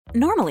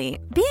Normally,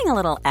 being a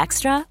little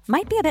extra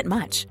might be a bit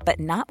much, but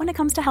not when it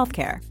comes to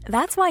healthcare.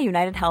 That's why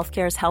United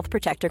Healthcare's Health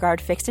Protector Guard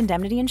fixed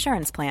indemnity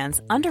insurance plans,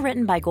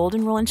 underwritten by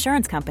Golden Rule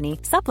Insurance Company,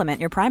 supplement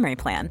your primary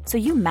plan so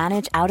you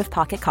manage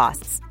out-of-pocket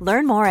costs.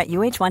 Learn more at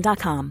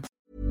uh1.com.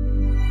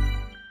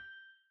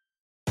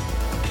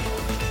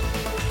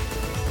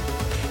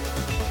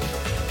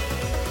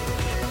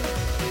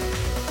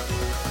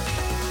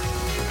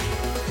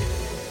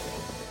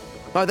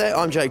 Hi there,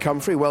 I'm Jake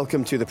Humphrey.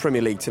 Welcome to the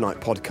Premier League Tonight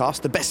podcast.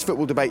 The best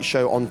football debate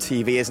show on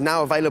TV is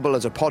now available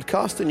as a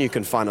podcast, and you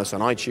can find us on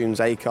iTunes,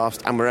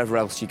 Acast and wherever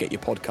else you get your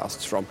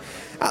podcasts from.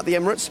 At the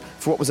Emirates,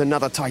 for what was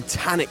another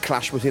titanic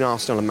clash between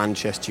Arsenal and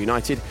Manchester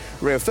United,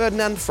 Rio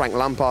Ferdinand, Frank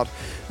Lampard,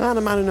 and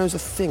a man who knows a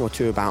thing or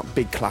two about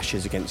big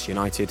clashes against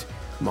United,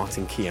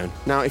 Martin Keown.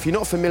 Now, if you're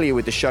not familiar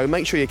with the show,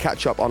 make sure you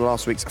catch up on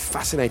last week's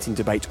fascinating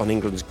debate on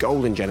England's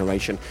golden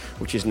generation,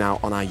 which is now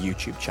on our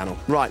YouTube channel.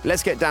 Right,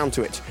 let's get down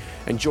to it.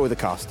 Enjoy the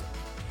cast.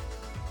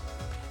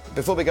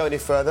 Before we go any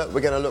further,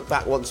 we're going to look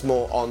back once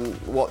more on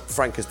what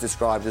Frank has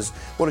described as,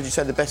 what did you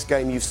say, the best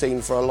game you've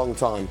seen for a long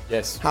time?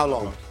 Yes. How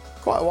long?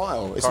 Quite a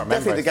while. It's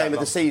definitely the game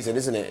of the season,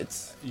 isn't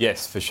it?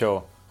 Yes, for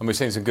sure. And we've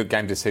seen some good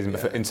games this season.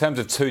 But in terms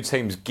of two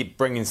teams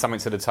bringing something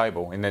to the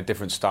table in their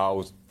different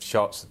styles,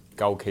 shots,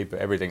 goalkeeper,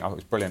 everything, it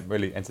was brilliant,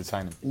 really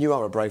entertaining. You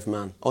are a brave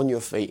man, on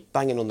your feet,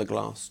 banging on the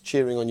glass,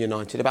 cheering on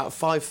United, about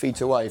 5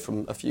 feet away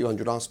from a few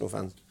hundred Arsenal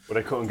fans. Well,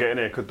 they couldn't get in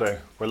here, could they?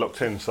 We're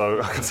locked in, so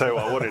I can say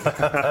what I wanted.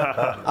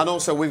 And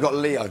also, we've got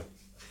Leo.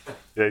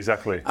 Yeah,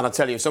 exactly. And I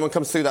tell you, if someone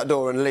comes through that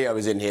door and Leo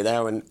is in here,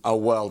 they're in a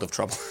world of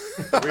trouble.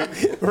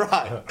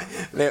 Right.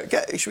 Leo,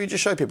 should we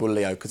just show people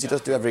Leo? Because he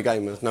does do every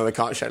game with us. No, we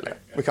can't show Leo.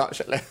 We can't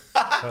show Leo.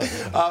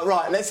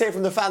 Right, let's hear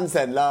from the fans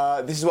then.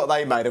 This is what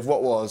they made of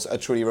what was a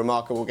truly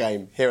remarkable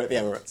game here at the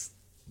Emirates.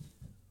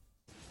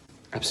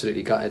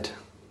 Absolutely gutted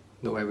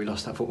the way we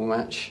lost that football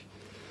match.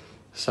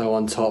 So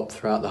on top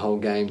throughout the whole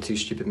game, 2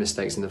 stupid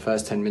mistakes in the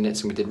first 10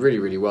 minutes, and we did really,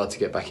 really well to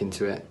get back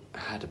into it. I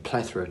had a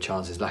plethora of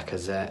chances,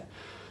 Lacazette,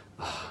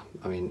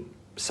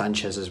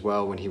 Sanchez as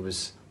well, when he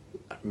was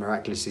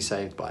miraculously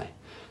saved by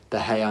De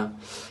Gea.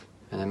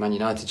 And then Man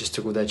United just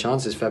took all their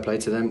chances. Fair play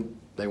to them.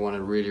 They won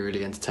a really,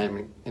 really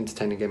entertaining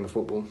game of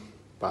football.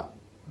 But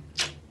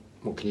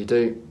what can you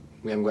do?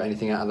 We haven't got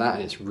anything out of that,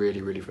 and it's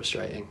really, really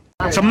frustrating.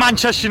 So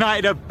Manchester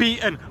United have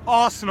beaten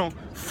Arsenal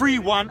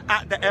 3-1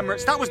 at the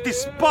Emirates. That was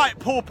despite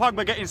Paul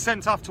Pogba getting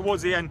sent off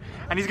towards the end,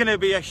 and he's going to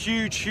be a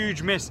huge,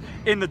 huge miss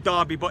in the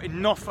derby. But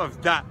enough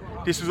of that.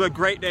 This was a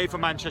great day for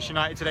Manchester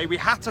United today. We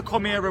had to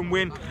come here and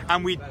win,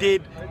 and we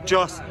did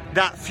just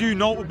that. Few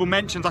notable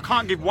mentions. I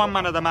can't give one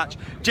man of the match.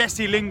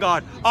 Jesse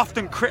Lingard,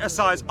 often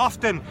criticised,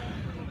 often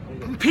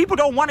people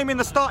don't want him in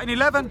the starting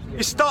 11.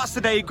 He starts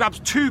today, he grabs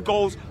 2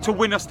 goals to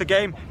win us the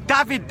game.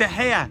 David De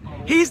Gea,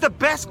 he's the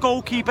best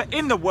goalkeeper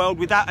in the world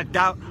without a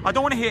doubt. I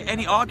don't want to hear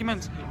any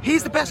arguments.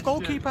 He's the best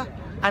goalkeeper,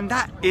 and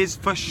that is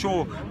for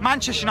sure.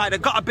 Manchester United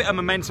have got a bit of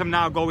momentum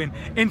now going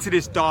into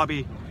this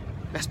derby.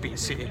 Let's beat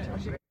City.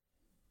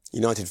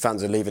 United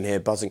fans are leaving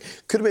here buzzing.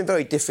 Could have been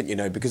very different, you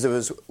know, because there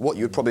was what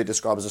you would probably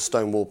describe as a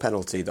stonewall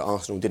penalty that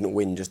Arsenal didn't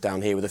win just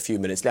down here with a few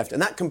minutes left.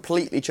 And that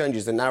completely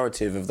changes the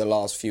narrative of the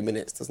last few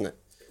minutes, doesn't it?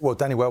 Well,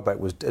 Danny Welbeck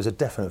is a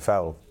definite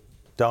foul.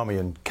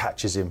 Darmian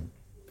catches him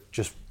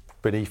just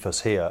beneath us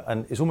here.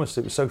 And it was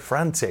so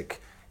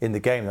frantic in the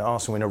game that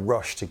Arsenal were in a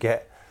rush to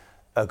get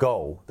a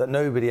goal that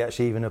nobody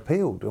actually even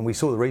appealed. And we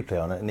saw the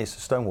replay on it, and it's a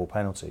stonewall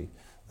penalty.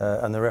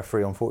 And the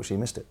referee unfortunately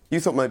missed it. You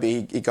thought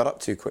maybe he got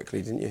up too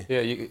quickly, didn't you? Yeah,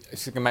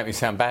 it's going to make me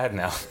sound bad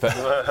now. But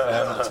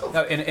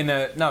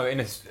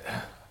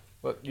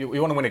you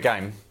want to win a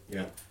game.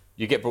 Yeah.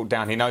 You get brought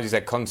down. He knows he's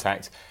had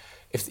contact.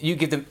 If you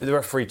give the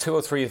referee 2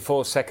 or 3 or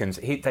 4 seconds,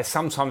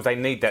 sometimes they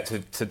need that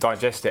to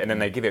digest it, and then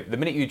they give it. The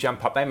minute you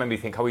jump up, they maybe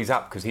think, he's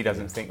up because he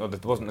doesn't think, there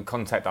wasn't the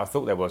contact I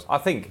thought there was. I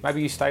think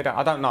maybe you stayed up.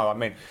 I don't know. I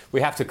mean,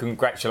 we have to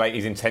congratulate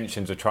his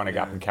intentions of trying to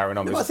get up and carrying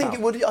on. No, I think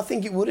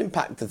it would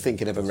impact the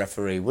thinking of a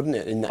referee, wouldn't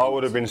it? I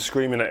would have been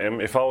screaming at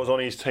him if I was on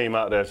his team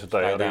out there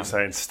today. I'd been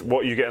saying,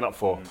 "What are you getting up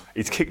for?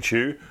 He's kicked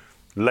you.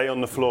 Lay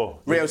on the floor."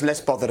 Rio's less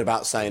bothered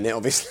about saying it,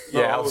 obviously.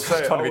 Yeah, I was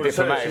trying to be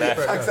diplomatic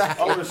there.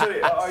 Exactly. I would have said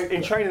it.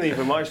 In training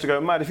even, I used to go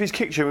mad. If he's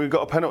kicked you and we've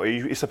got a penalty,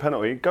 it's a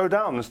penalty. Go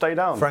down and stay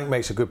down. Frank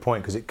makes a good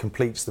point because it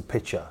completes the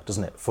picture,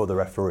 doesn't it, for the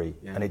referee?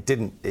 Yeah. And it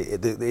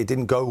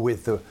didn't go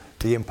with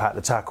the impact,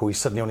 the tackle. He's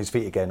suddenly on his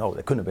feet again. There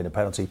couldn't have been a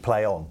penalty.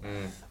 Play on.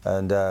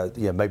 And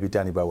maybe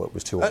Danny Welbeck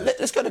was too.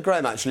 Let's go to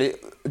Graham. Actually,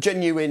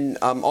 genuine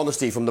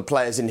honesty from the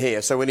players in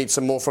here. So we need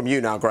some more from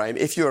you now, Graham.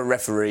 If you're a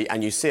referee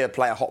and you see a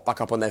player hop back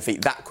up on their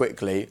feet that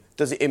quickly,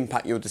 does it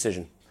impact your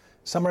decision?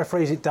 Some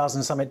referees it does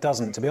and some it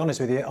doesn't. To be honest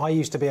with you, I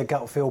used to be a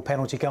gut feel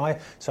penalty guy.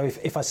 So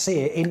if I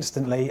see it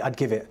instantly, I'd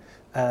give it.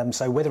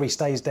 So whether he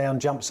stays down,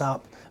 jumps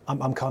up,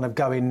 I'm kind of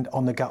going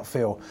on the gut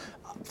feel.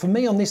 For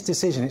me on this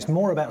decision, it's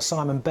more about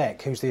Simon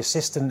Beck, who's the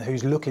assistant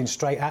who's looking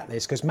straight at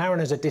this, because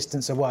Mariner's a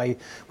distance away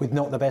with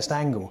not the best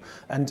angle.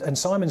 And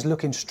Simon's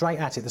looking straight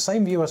at it. The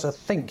same view as I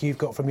think you've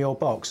got from your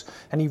box,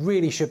 and he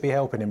really should be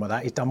helping him with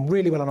that. He's done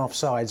really well on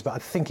offsides, but I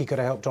think he could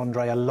have helped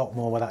Andre a lot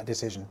more with that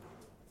decision.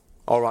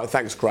 All right,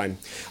 thanks, Graham.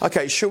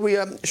 OK, should we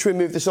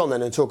move this on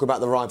then and talk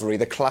about the rivalry,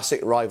 the classic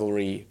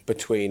rivalry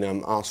between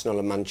Arsenal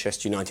and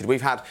Manchester United?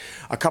 We've had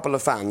a couple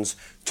of fans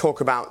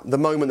talk about the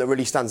moment that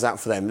really stands out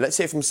for them. Let's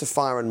hear from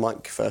Sophia and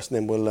Mike first,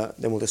 and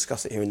then we'll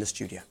discuss it here in the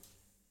studio.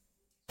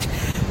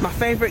 My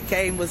favourite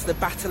game was the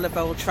Battle of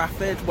Old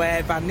Trafford,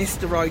 where Van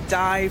Nistelrooy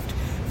dived,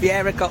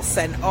 Vieira got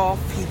sent off,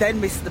 he then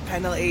missed the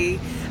penalty,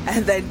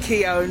 and then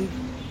Keown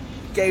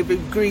gave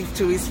him grief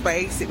to his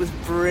face. It was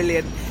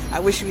brilliant. I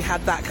wish we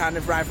had that kind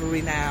of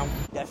rivalry now.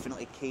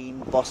 Definitely Keane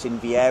bossing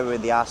Vieira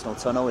in the Arsenal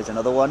tunnel is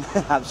another one.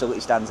 Absolutely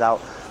stands out.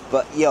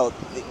 But,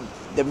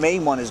 the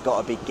main one has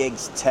got to be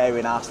Giggs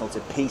tearing Arsenal to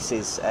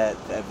pieces at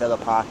Villa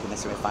Park in the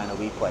semi-final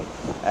replay.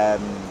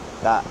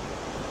 That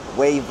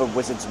wave of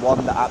Wizards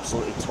one that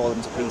absolutely tore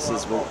them to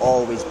pieces will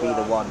always be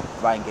the one,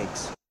 Ryan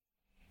Giggs.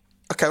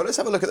 OK, well, let's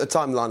have a look at the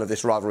timeline of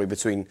this rivalry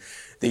between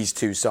these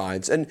two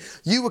sides. And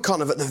you were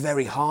kind of at the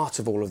very heart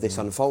of all of this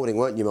unfolding,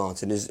 weren't you,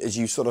 Martin, as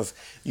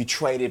you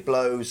traded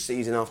blows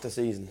season after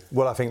season?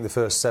 Well, I think the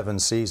first 7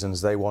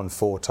 seasons, they won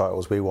 4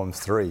 titles, we won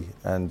 3.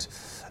 And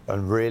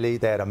really,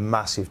 they had a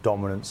massive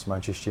dominance,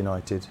 Manchester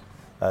United.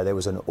 There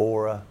was an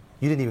aura.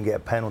 You didn't even get a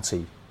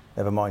penalty,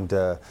 never mind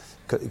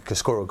could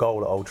score a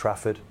goal at Old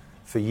Trafford.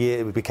 For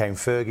years, it became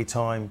Fergie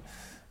time.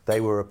 They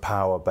were a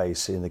power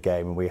base in the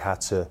game, and we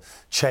had to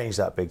change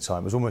that big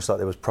time. It was almost like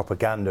there was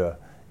propaganda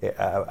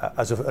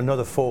as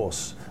another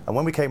force. And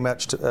when we came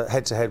matched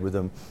head-to-head with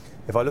them,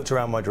 if I looked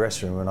around my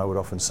dressing room, and I would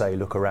often say,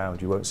 look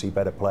around, you won't see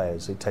better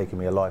players. It'd taken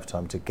me a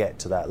lifetime to get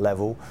to that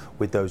level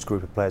with those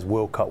group of players,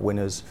 World Cup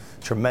winners,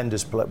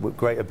 tremendous, with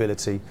great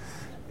ability.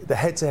 The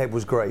head-to-head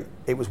was great.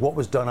 It was what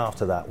was done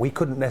after that. We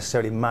couldn't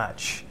necessarily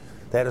match.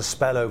 They had a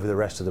spell over the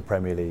rest of the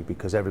Premier League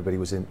because everybody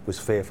was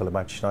fearful of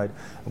Manchester United.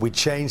 And we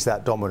changed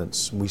that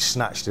dominance and we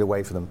snatched it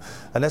away from them.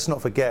 And let's not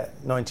forget,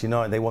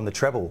 99, they won the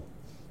treble,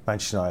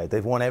 Manchester United.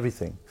 They've won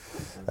everything.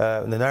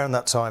 And then around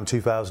that time,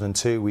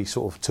 2002, we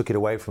sort of took it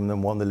away from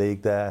them, won the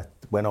league there,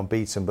 went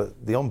unbeaten.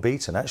 But the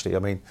unbeaten,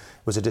 actually,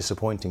 was a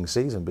disappointing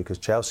season because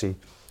Chelsea,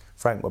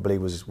 Frank, I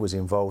believe, was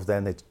involved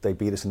then. They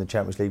beat us in the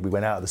Champions League. We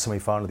went out of the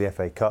semi-final of the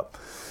FA Cup.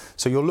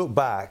 So you'll look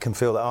back and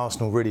feel that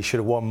Arsenal really should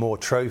have won more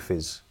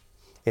trophies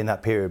in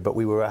that period, but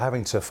we were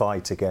having to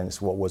fight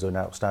against what was an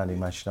outstanding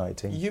Manchester United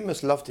team. You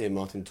must love to hear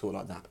Martin talk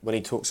like that, when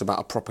he talks about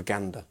a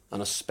propaganda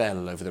and a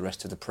spell over the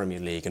rest of the Premier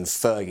League and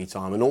Fergie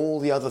time and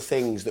all the other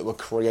things that were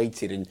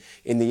created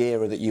in the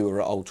era that you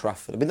were at Old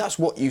Trafford. I mean, that's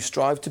what you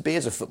strive to be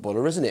as a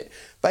footballer, isn't it?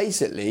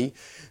 Basically,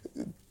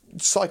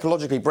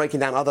 psychologically breaking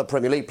down other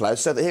Premier League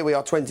players so that here we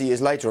are 20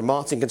 years later and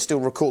Martin can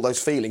still recall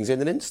those feelings in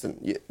an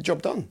instant.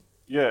 Job done.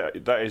 Yeah,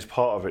 that is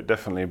part of it,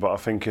 definitely, but I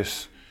think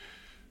it's...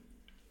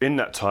 In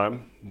that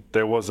time,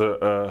 there was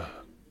a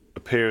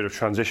period of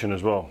transition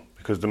as well,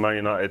 because the Man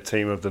United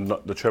team of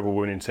the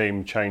treble-winning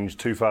team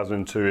changed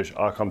 2002-ish.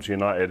 I come to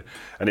United,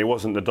 and it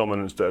wasn't the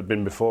dominance that had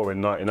been before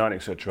in '99,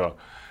 etc.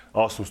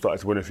 Arsenal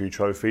started to win a few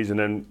trophies, and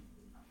then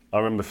I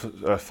remember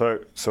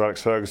Sir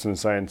Alex Ferguson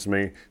saying to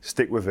me,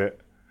 "Stick with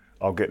it,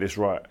 I'll get this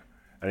right."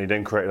 And he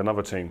then created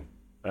another team,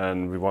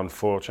 and we won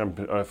 4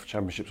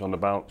 championships on the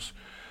bounce.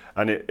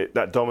 And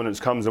that dominance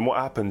comes, and what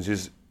happens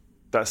is,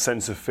 that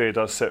sense of fear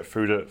does set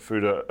through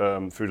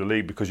the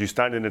league, because you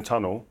stand in the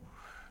tunnel.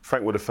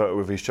 Frank would have felt it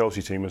with his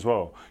Chelsea team as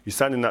well. You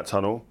stand in that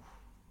tunnel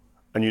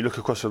and you look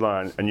across the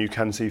line and you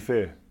can see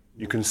fear.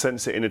 You can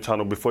sense it in the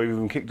tunnel before you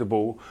even kick the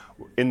ball.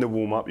 In the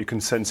warm-up, you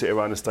can sense it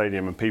around the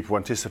stadium and people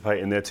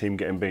anticipating their team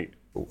getting beat.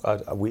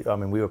 We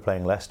were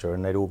playing Leicester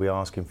and they'd all be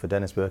asking for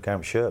Dennis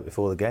Bergkamp's shirt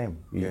before the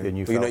game. And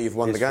you've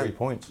won the game. 3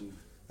 points.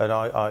 And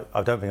I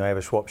don't think I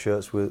ever swapped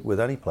shirts with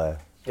any player.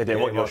 They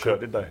didn't want your shirt,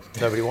 did they?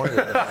 Nobody wanted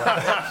it.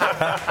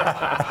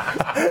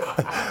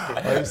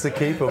 I used to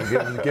keep them,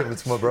 give them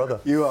to my brother.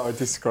 You are a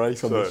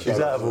disgrace on this show.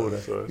 He's out of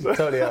order.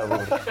 Totally out of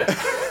order.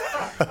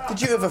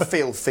 Did you ever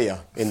feel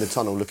fear in the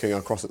tunnel looking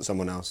across at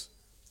someone else?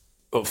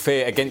 Well,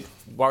 fear again,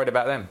 worried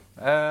about them?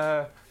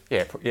 Yeah,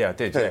 I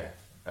did.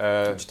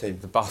 Yeah. Which team?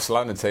 The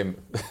Barcelona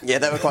team. Yeah,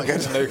 they were quite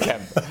good. Nou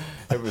Camp.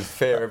 It was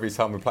fear every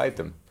time we played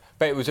them.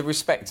 But it was a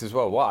respect as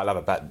well. What I love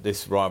about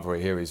this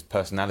rivalry here is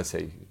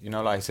personality.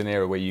 It's an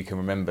era where you can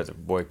remember the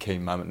Roy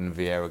Keane moment and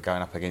Vieira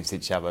going up against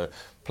each other,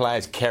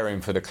 players caring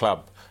for the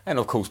club, and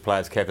of course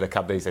players care for the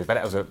club these days. But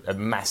that was a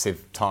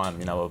massive time,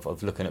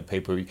 of looking at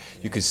people.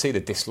 You could see the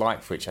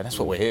dislike for each other. That's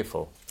what we're here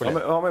for. I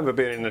remember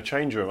being in the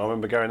change room. I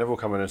remember Gary Neville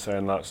coming in and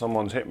saying, like,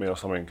 someone's hit me or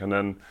something, and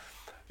then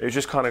it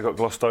just kind of got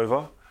glossed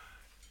over.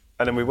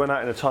 And then we went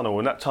out in the tunnel,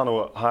 and that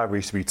tunnel at Highbury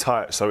used to be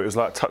tight, so it was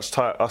like touch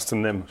tight, us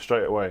and them,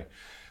 straight away.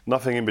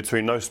 Nothing in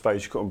between, no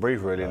space, you couldn't breathe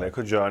really in there,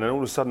 could you? And then all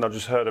of a sudden I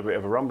just heard a bit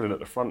of a rumbling at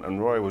the front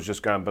and Roy was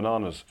just going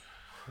bananas,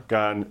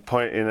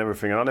 pointing and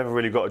everything. And I never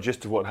really got a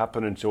gist of what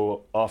happened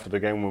until after the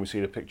game when we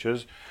see the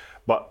pictures.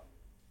 But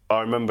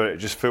I remember it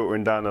just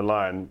filtering down the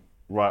line,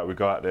 right, we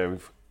go out there,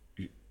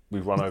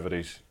 we've run over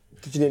these.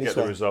 Did you nearly get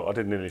swear? The result? I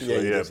did nearly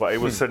swear, yeah, but it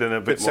was said in a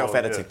bit more...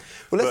 self-editing.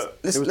 Yeah. Well,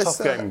 it was a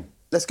tough game.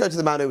 Let's go to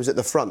the man who was at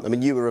the front. I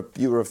mean, you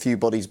were a few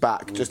bodies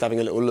back, just having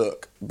a little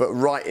look. But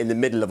right in the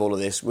middle of all of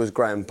this was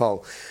Graham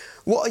Poll.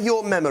 What are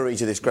your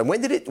memories of this, Graham?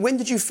 When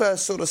did you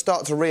first sort of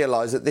start to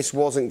realise that this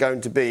wasn't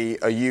going to be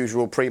a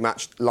usual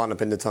pre-match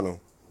lineup in the tunnel?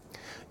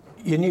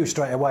 You knew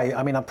straight away.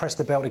 I mean, I pressed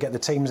the bell to get the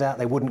teams out.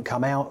 They wouldn't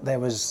come out.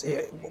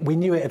 We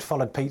knew it had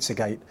followed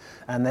Pizzagate,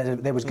 and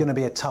there was going to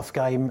be a tough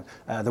game.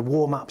 The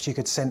warm-ups, you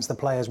could sense the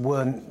players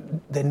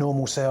weren't their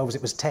normal selves.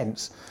 It was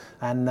tense.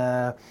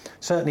 And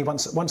certainly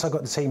once I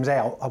got the teams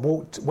out, I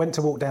went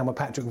to walk down with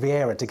Patrick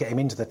Vieira to get him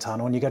into the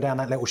tunnel, and you go down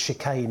that little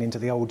chicane into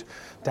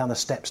down the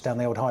steps down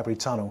the old Highbury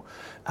tunnel.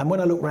 And when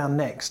I looked round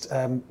next,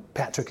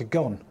 Patrick had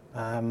gone.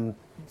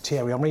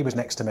 Thierry Henry was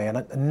next to me, and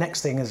the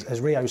next thing,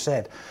 as Rio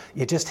said,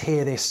 you just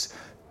hear this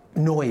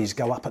noise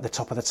go up at the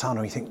top of the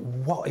tunnel. You think,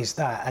 what is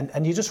that?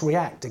 And you just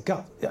react to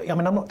gut. I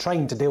mean, I'm not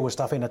trained to deal with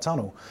stuff in a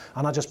tunnel,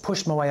 and I just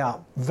pushed my way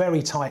up,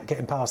 very tight,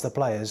 getting past the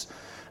players,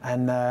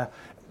 and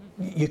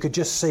you could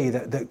just see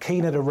that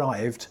Keane had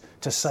arrived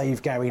to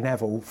save Gary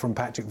Neville from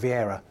Patrick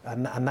Vieira,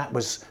 and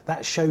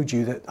that showed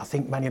you that I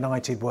think Man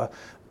United were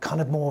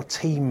kind of more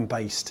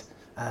team-based.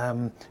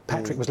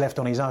 Patrick was left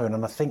on his own,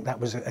 and I think that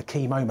was a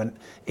key moment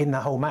in the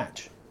whole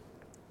match.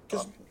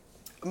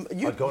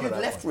 You'd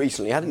left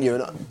recently, hadn't you?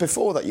 And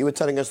before that, you were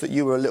telling us that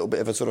you were a little bit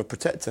of a sort of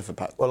protector for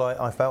Patrick. Well,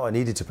 I felt I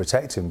needed to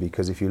protect him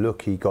because if you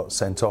look, he got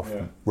sent off.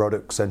 Yeah.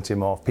 Roddick sent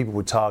him off. People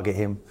would target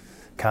him.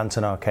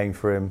 Cantona came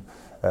for him.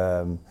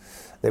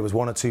 There was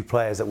one or two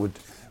players that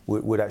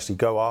would actually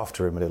go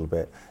after him a little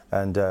bit.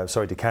 And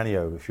Di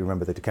Canio, if you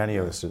remember the Di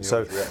Canio incident.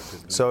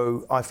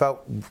 So I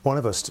felt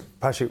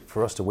Patrick,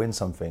 for us to win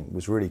something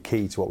was really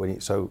key to what we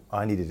need. So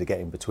I needed to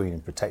get in between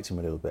and protect him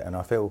a little bit. And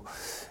I feel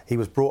he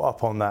was brought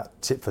up on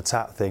that tit for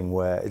tat thing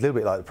where a little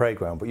bit like the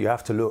playground, but you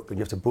have to look and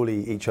you have to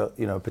bully each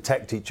other,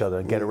 protect each other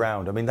and get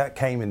around. I mean, that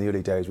came in the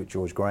early days with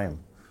George Graham,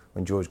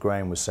 when George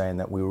Graham was saying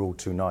that we were all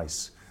too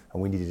nice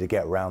and we needed to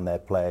get around their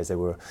players. They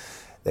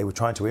were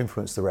trying to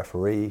influence the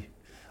referee.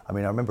 I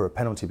mean, I remember a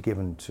penalty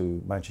given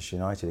to Manchester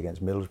United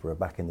against Middlesbrough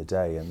back in the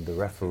day, and the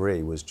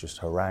referee was just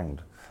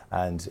harangued,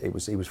 and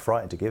he was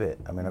frightened to give it.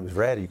 I mean, it was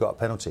rare that you got a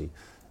penalty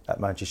at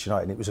Manchester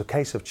United, and it was a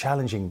case of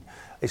challenging.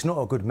 It's not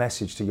a good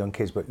message to young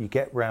kids, but you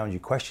get round, you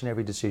question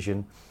every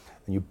decision,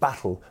 and you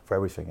battle for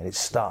everything, and it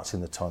starts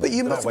in the tunnel. But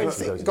you must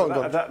think, go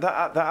on.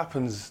 That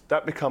happens.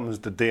 That becomes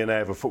the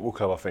DNA of a football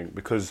club, I think,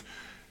 because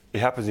it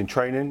happens in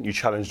training. You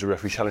challenge the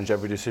referee, challenge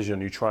every decision.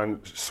 You try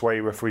and sway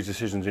referees'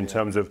 decisions in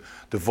terms of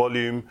the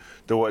volume,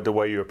 the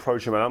way you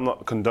approach them. And I'm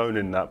not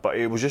condoning that, but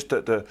it was just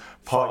that the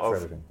part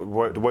of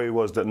the way it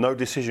was that no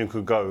decision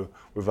could go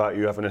without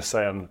you having a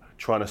say on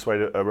trying to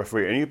sway a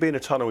referee. And you'd be in a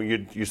tunnel,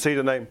 you see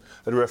the name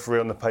of the referee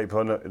on the paper,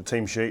 on the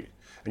team sheet,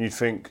 and you'd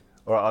think,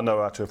 all right, I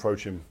know how to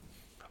approach him.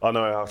 I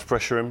know how to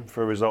pressure him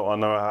for a result. I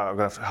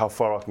know how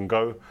far I can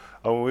go.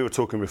 And we were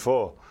talking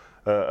before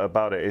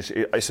about it.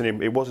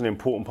 It was an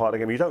important part of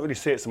the game. You don't really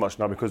see it so much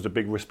now because of the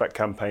big respect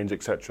campaigns,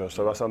 etc.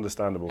 So that's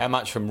understandable. How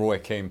much from Roy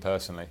Keane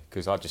personally?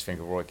 Because I just think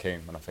of Roy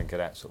Keane when I think of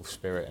that sort of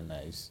spirit in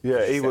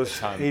there. He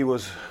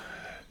was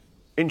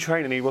in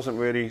training. He wasn't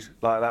really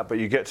like that. But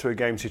you get to a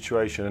game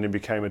situation and he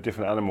became a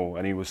different animal.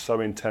 And he was so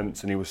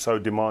intense and he was so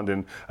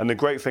demanding. And the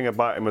great thing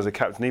about him as a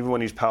captain, even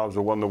when his powers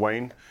were on the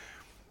wane,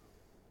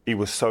 he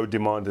was so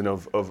demanding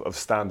of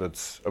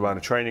standards around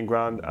the training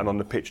ground and on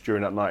the pitch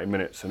during that 90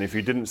 minutes. And if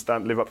you didn't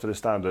live up to the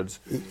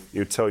standards,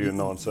 he'd tell you in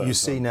no uncertain. You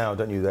see now,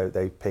 don't you,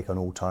 they pick an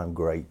all-time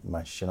great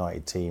Manchester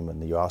United team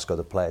and you ask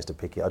other players to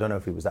pick it. I don't know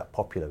if he was that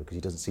popular because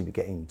he doesn't seem to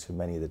get into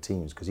many of the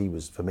teams because he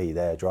was, for me,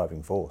 their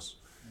driving force.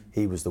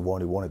 He was the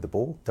one who wanted the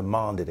ball,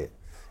 demanded it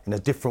in a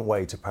different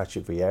way to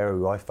Patrick Vieira,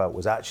 who I felt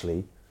was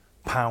actually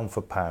pound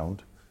for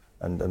pound,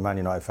 and Man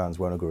United fans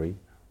won't agree.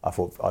 I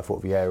thought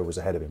Vieira was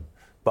ahead of him.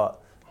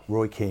 But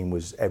Roy Keane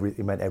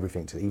he meant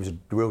everything to him. He was a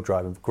real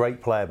driver,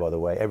 great player by the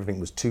way. Everything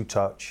was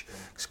two-touch,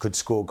 could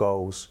score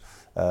goals,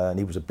 and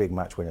he was a big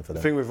match winner for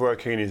them. The thing with Roy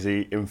Keane is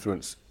he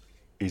influenced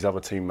his other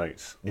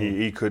teammates.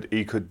 He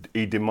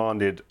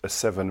demanded a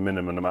 7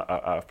 minimum out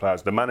of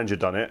players. The manager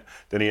done it.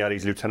 Then he had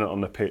his lieutenant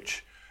on the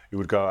pitch. He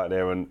would go out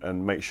there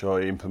and make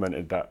sure he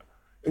implemented that.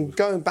 And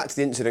going back to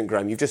the incident,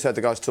 Graham, you've just heard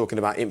the guys talking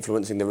about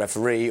influencing the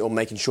referee or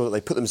making sure that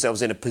they put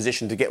themselves in a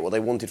position to get what they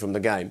wanted from the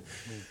game.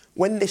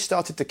 When this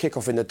started to kick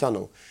off in the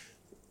tunnel,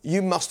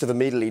 you must have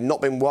immediately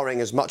not been worrying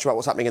as much about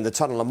what's happening in the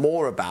tunnel and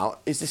more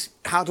about,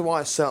 how do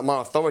I assert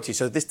my authority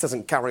so this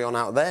doesn't carry on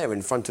out there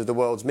in front of the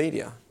world's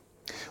media?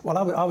 Well,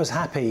 I was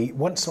happy.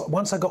 Once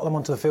I got them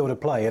onto the field of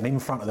play and in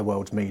front of the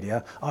world's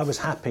media, I was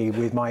happy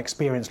with my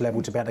experience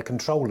level to be able to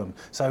control them.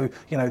 So,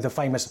 the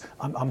famous,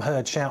 I'm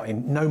heard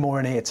shouting, no more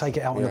in here, take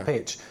it out on the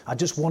pitch. I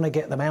just want to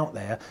get them out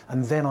there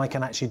and then I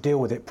can actually deal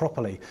with it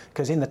properly.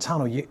 Because in the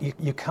tunnel,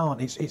 you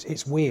can't,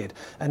 it's weird.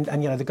 And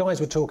the guys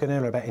were talking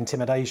earlier about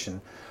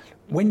intimidation.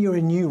 When you're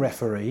a new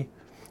referee,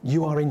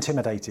 you are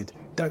intimidated.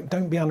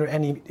 Don't be under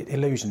any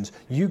illusions.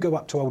 You go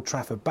up to Old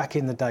Trafford back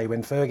in the day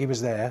when Fergie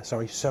was there,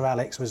 Sir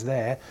Alex was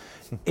there,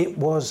 it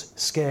was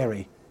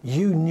scary.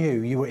 You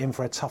knew you were in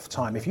for a tough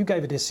time. If you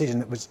gave a decision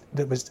that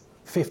was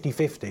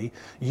 50-50,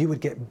 you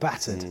would get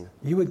battered.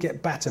 You would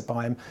get battered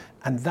by him,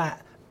 and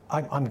that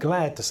I'm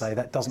glad to say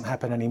that doesn't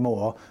happen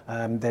anymore.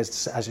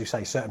 There's, as you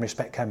say, certain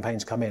respect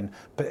campaigns come in,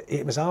 but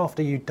it was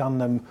after you'd done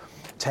them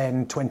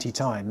 10, 20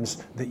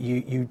 times that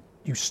you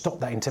stopped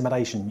that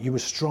intimidation. You were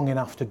strong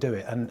enough to do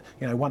it. And,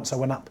 you know, once I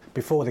went up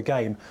before the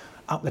game,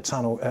 up the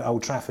tunnel at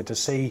Old Trafford to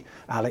see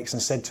Alex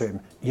and said to him,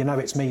 you know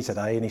it's me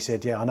today? And he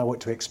said, yeah, I know what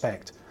to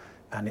expect.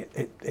 And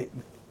it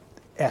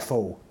F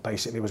all,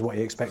 basically, was what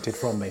he expected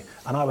from me.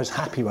 And I was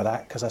happy with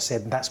that because I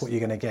said, that's what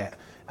you're going to get.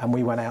 And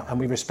we went out and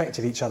we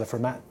respected each other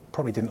from that.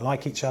 Probably didn't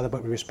like each other,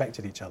 but we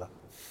respected each other.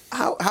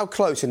 How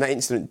close in that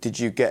incident did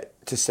you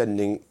get to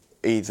sending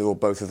either or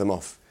both of them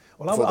off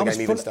before the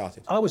game even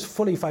started? I was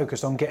fully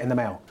focused on getting them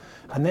out.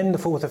 And then the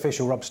fourth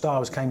official, Rob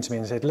Stars, came to me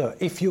and said, look,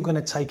 if you're going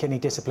to take any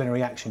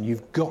disciplinary action,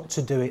 you've got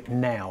to do it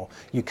now.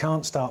 You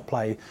can't start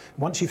play.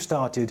 Once you've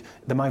started,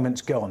 the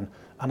moment's gone.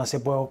 And I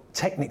said, well,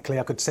 technically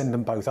I could send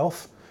them both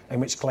off, in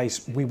which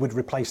case we would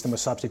replace them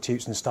with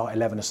substitutes and start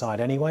 11 aside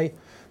anyway.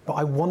 But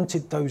I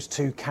wanted those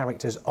two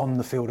characters on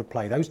the field of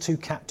play. Those two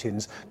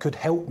captains could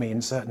help me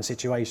in certain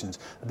situations.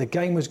 The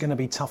game was going to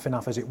be tough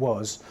enough as it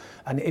was,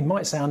 and it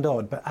might sound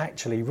odd, but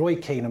actually Roy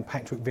Keane and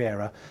Patrick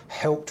Vieira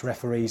helped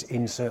referees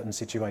in certain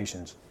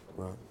situations.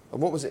 Right.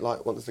 And what was it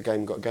like once the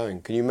game got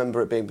going? Can you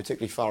remember it being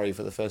particularly fiery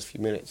for the first few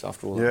minutes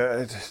after all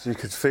that? Yeah, you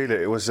could feel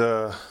it. It was...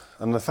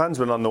 And the fans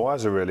were none the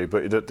wiser, really,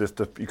 but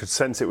you could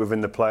sense it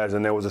within the players,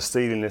 and there was a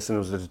steeliness and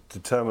there was a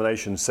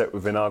determination set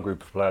within our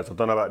group of players. I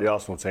don't know about the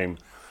Arsenal team.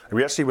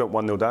 We actually went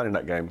 1-0 down in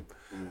that game,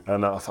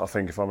 and I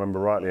think, if I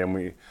remember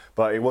rightly,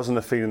 but it wasn't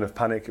a feeling of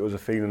panic, it was a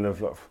feeling of,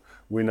 like,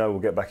 we know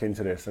we'll get back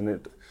into this.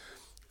 And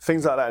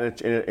things like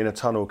that in a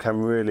tunnel can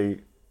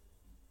really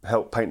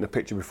help paint the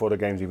picture before the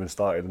game's even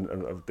started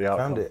of the outcome.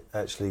 I found it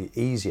actually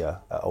easier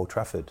at Old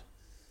Trafford.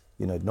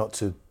 You know, not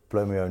to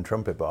blow my own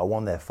trumpet, but I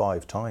won there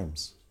 5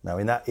 times. Now,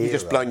 in that era... You've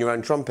just blown your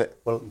own trumpet.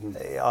 Well,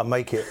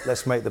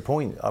 let's make the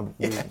point.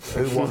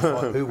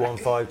 Who won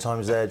 5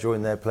 times there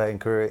during their playing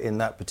career in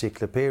that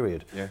particular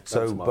period? Yeah,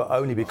 so, but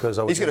only because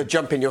I was... He's going to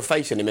jump in your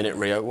face in a minute,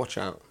 Rio. Watch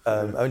out.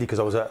 Only because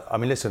I was...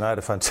 I had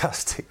a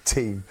fantastic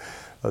team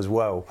as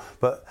well.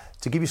 But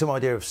to give you some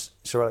idea of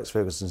Sir Alex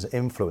Ferguson's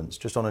influence,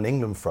 just on an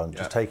England front,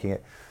 just taking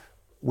it,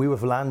 we were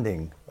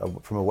landing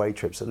from away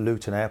trips at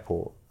Luton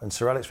Airport, and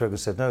Sir Alex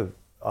Ferguson said, no,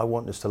 I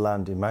want us to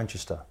land in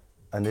Manchester.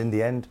 And in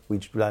the end, we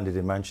landed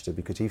in Manchester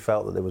because he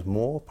felt that there was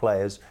more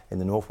players in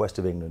the northwest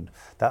of England.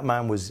 That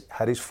man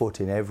had his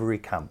foot in every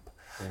camp.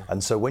 Yeah.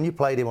 And so when you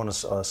played him on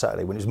a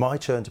Saturday, when it was my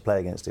turn to play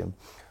against him,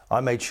 I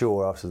made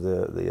sure after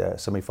the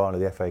semi-final of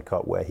the FA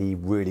Cup, where he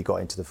really got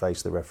into the face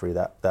of the referee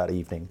that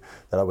evening,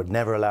 that I would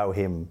never allow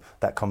him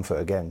that comfort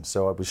again.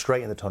 So I was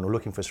straight in the tunnel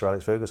looking for Sir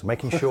Alex Ferguson,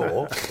 making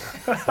sure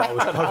that I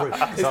was covering...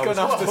 He's gone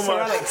after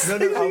Sir Alex.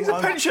 He's a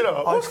pensioner.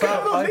 I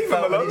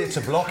felt I needed to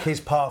block his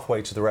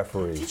pathway to the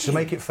referee, to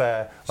make it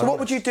fair. So what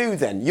would you do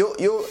then?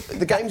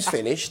 The game's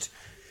finished.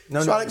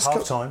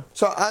 Half-time.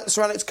 So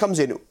Sir Alex comes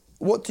in.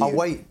 What do you... I'll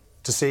wait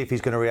to see if he's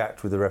going to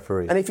react with the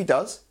referee. And if he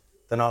does?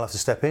 Then I'll have to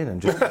step in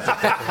and just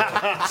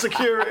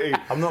security.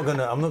 I'm not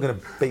gonna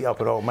beat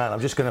up an old man. I'm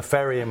just gonna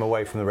ferry him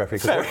away from the referee.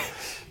 He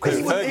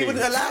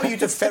wouldn't allow you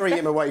to ferry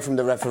him away from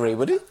the referee,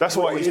 would he? That's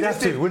why he'd have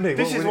to, wouldn't he?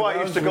 This is why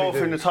he used to go off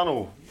in the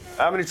tunnel.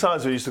 How many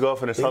times we used to go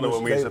off in the tunnel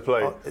when we used to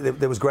play?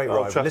 There was great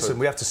rivalry. Listen,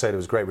 we have to say there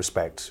was great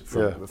respect.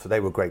 For they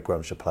were great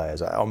Grumshire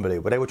players,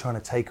 unbelievable. But they were trying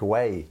to take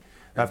away.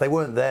 Now, if they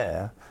weren't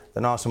there,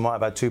 then Arsenal might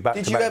have had 2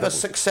 back-to-back. Did you ever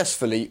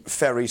successfully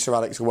ferry Sir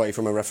Alex away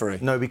from a referee?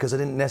 No, because I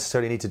didn't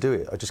necessarily need to do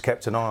it. I just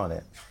kept an eye on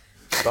it.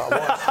 But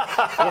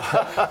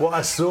what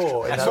I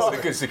saw... That's what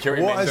a good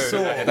security men do.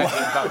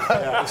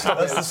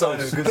 That's the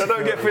sign of good They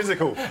don't get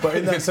physical. But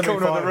in that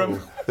semi-final,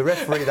 the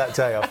referee that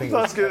day, I think...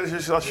 That's good.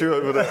 Just ush you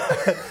over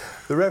there.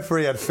 The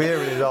referee had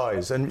fear in his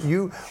eyes. And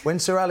when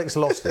Sir Alex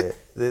lost it,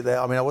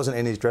 I wasn't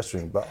in his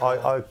dressing room, but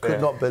I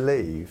could not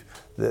believe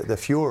the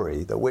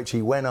fury at which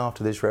he went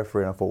after this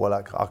referee. And I thought, well,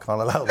 I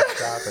can't allow that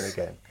to happen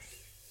again.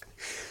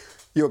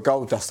 You're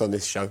gold dust on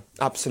this show.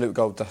 Absolute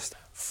gold dust.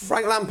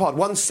 Frank Lampard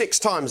won 6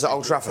 times at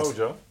Old Trafford. Told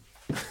you.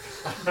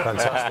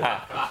 Fantastic.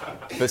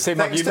 But see,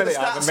 thanks to the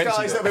stats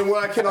guys that have been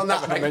working on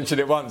that. I mentioned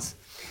it once.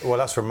 Well,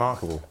 that's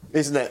remarkable.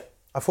 Isn't it?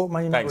 I thought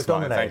Man United were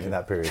dominating in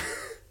that period.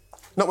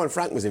 Not when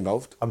Frank was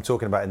involved. I'm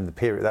talking about in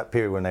that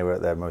period when they were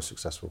at their most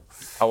successful.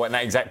 Oh, in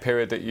that exact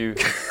period that you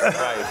played. Is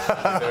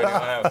there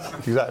anyone else?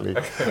 Exactly.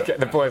 Get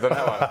the boys on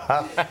that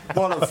one.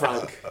 One on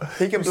Frank.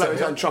 He can blow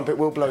his own trumpet,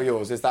 we'll blow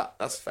yours.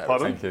 That's fair.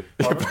 Pardon? Thank you.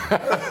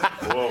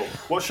 Whoa.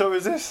 What show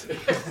is this?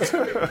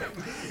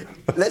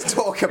 Let's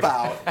talk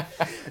about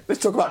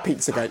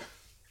Pizzagate.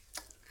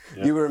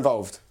 Yeah. You were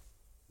involved.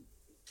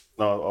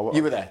 No,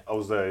 you were there. I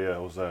was there. Yeah, I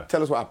was there.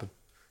 Tell us what happened.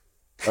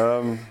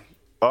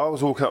 I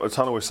was walking up the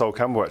tunnel with Sol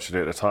Campbell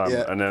actually at the time,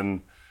 and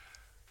then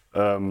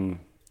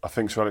I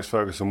think Sir Alex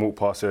Ferguson walked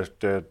past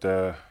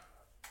their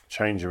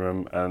changing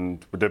room,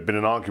 and there'd been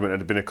an argument,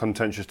 there'd been a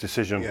contentious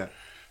decision,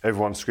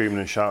 everyone screaming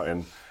and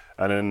shouting,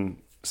 and then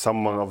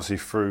someone obviously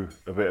threw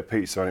a bit of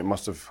pizza, and it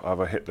must have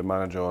either hit the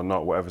manager or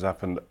not, whatever's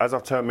happened. As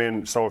me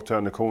and Sol have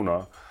turned the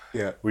corner,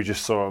 we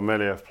just saw a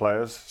melee of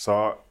players.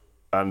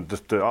 And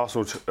the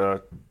Arsenal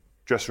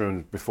dressing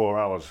rooms before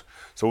ours.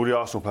 So all the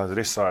Arsenal players are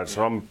this side.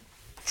 So I'm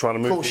trying to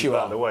move people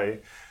out of the way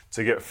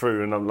to get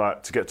through, and I'm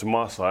like to get to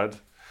my side.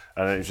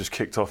 And then it just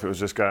kicked off. It was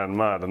just going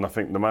mad. And I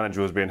think the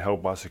manager was being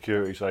held by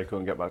security, so he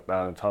couldn't get back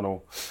down the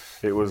tunnel.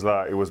 It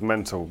was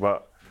mental.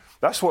 But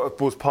that's what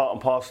was part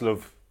and parcel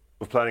of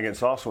playing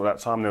against Arsenal at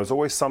that time. There was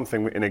always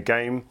something in a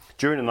game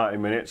during the 90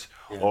 minutes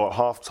or at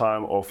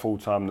half-time or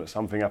full-time that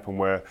something happened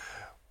where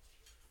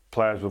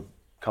players would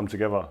come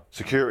together.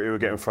 Security were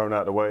getting thrown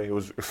out of the way. It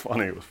was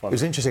funny. It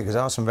was interesting because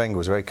Arsene Wenger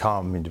was a very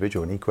calm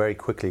individual, and he very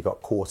quickly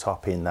got caught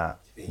up in that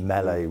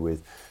melee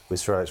with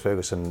Sir Alex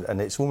Ferguson. And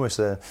it's almost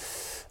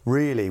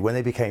really, when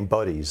they became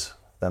buddies,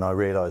 then I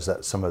realised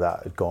that some of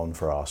that had gone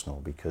for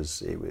Arsenal,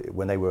 because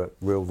when they were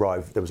real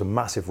there was a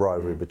massive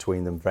rivalry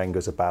between them.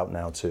 Wenger's about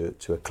now to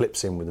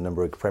eclipse him with the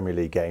number of Premier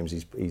League games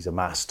he's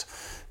amassed.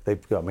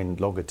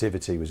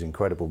 Longevity was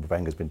incredible.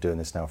 Wenger's been doing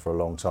this now for a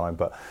long time.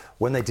 But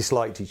when they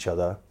disliked each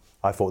other,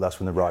 I thought that's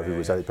when the rivalry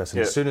was at its best.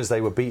 And as soon as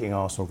they were beating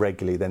Arsenal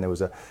regularly, then there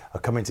was a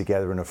coming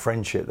together and a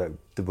friendship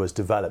that was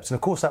developed. And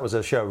of course, that was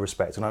a show of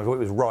respect. And I thought it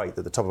was right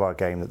at the top of our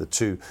game that the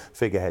two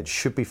figureheads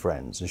should be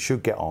friends and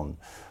should get on.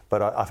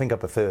 But I think I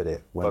preferred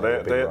it when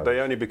they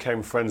only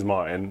became friends,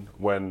 Martin,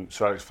 when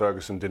Sir Alex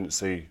Ferguson didn't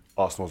see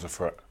Arsenal as a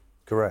threat.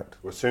 Correct.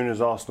 As soon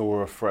as Arsenal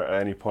were a threat at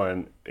any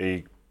point,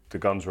 the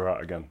guns were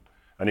out again.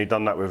 And he'd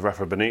done that with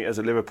Rafa Benitez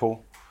at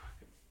Liverpool.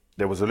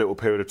 There was a little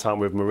period of time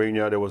with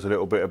Mourinho, there was a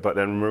little bit, but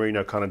then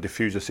Mourinho kind of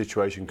diffused the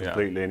situation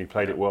completely and he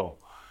played it well.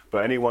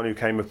 But anyone who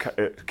came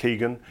with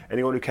Keegan,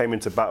 anyone who came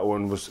into battle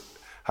and was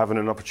having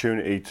an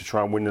opportunity to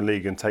try and win the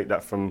league and take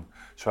that from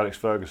Sir Alex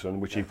Ferguson,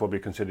 which he probably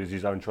considers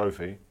his own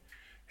trophy,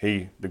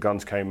 the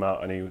guns came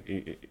out and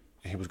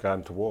he was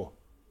going to war.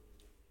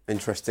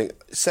 Interesting.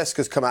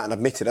 Seska's come out and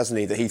admitted, hasn't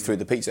he, that he threw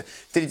the pizza.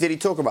 Did he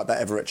talk about that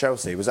ever at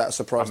Chelsea? Was that a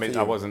surprise to you?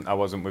 I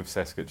wasn't with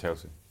Seska at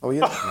Chelsea. Oh, yeah?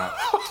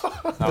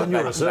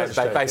 No.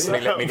 They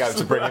basically let me go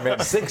to bring him in.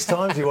 6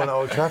 times he won at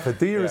Old Trafford.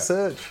 Do your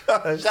research.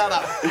 Shut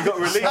up. He got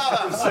released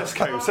because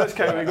Ses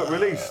came and he got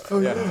released. Oh,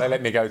 yeah. They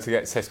let me go to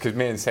get Ses, because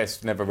me and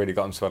Ses never really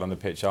got on so well on the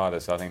pitch either,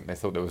 so I think they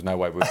thought there was no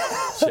way we'd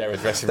share a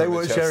dressing room. They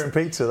weren't sharing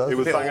pizza, though. It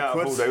was bang out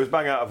of order. It was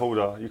bang out of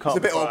order. You can't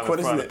it's a bit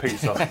awkward, isn't it?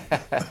 Pizza.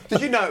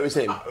 Did you know it was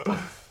him?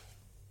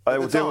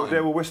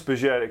 There were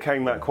whispers, it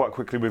came out quite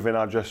quickly within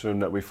our dressing room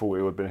that we thought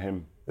it would have been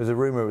him. There was a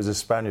rumour it was a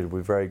Spaniard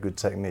with very good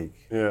technique.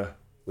 Yeah.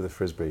 With a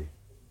frisbee.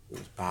 It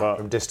was bad.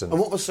 From distance. And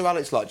what was Sir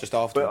Alex like just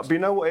afterwards? But you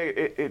know what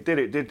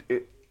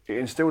it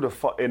instilled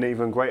an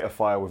even greater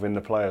fire within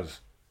the players.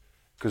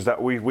 Because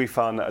we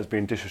found that as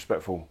being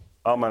disrespectful.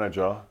 Our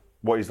manager,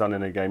 what he's done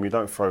in a game, you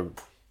don't throw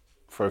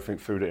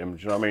food at him.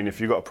 Do you know what I mean?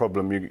 If you've got a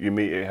problem, you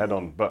meet it head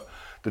on. But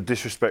the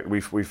disrespect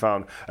we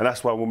found, and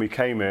that's why when we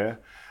came here,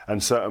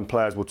 and certain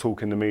players would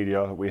talk in the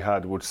media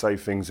would say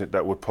things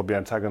that would probably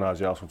antagonise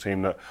the Arsenal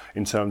team, that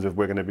in terms of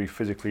we're going to be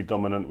physically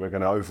dominant, we're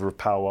going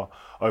to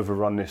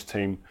overrun this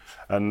team.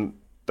 And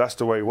that's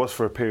the way it was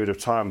for a period of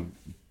time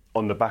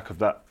on the back of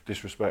that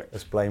disrespect.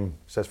 Let's blame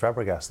Cesc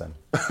Fabregas then.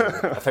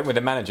 I think with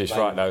the manager, it's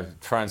right though.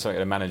 Throwing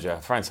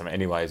something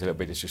anyway is a little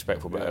bit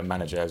disrespectful, but a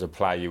manager, as a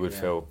player, you would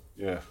feel...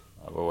 Yeah.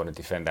 We want to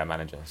defend our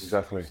manager.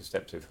 Exactly. It's a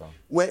step too far.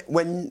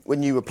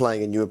 When you were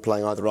playing, and you were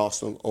playing either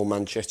Arsenal or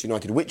Manchester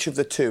United, which of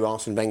the two,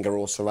 Arsene Wenger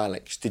or Sir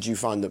Alex, did you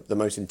find the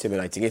most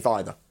intimidating, if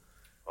either?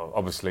 Well,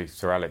 obviously,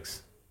 Sir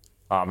Alex.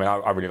 I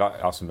really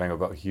like Arsene Wenger. I've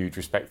got a huge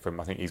respect for him.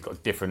 I think he's got a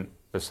different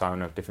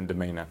persona, different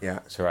demeanour. Yeah.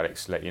 Sir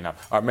Alex, let you know.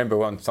 I remember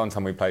one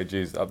time we played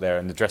Jews up there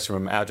in the dressing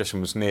room. Our dressing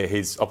room was near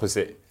his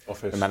opposite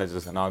office, the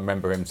manager's, and I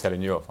remember him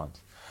telling you off once.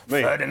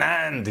 Me?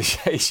 Ferdinand,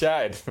 he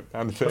shouted.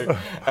 And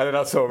then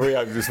I saw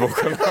Rio just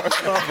walking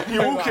along.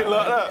 You walking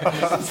like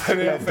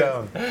that?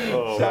 Down.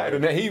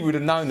 And he would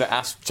have known that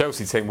our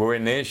Chelsea team were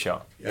in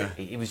earshot. Yeah.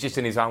 He was just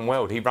in his own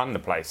world. He ran the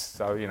place.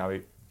 So,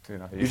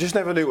 you just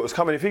never knew what was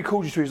coming. If he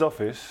called you to his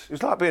office, it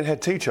was like being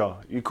head teacher.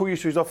 You call you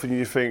to his office and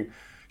you think,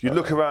 you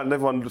look around and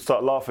everyone would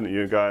start laughing at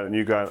you and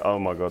you're going, oh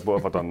my God,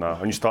 what have I done now?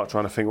 And you start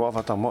trying to think, what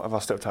have I done? What have I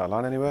stepped out of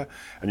line anywhere?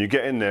 And you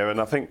get in there,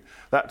 and I think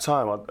that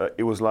time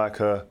it was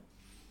like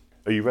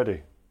are you ready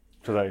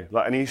today?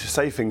 And he used to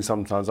say things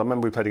sometimes. I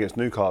remember we played against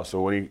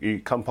Newcastle and he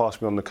come past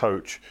me on the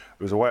coach.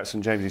 It was away at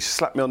St James. He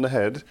slapped me on the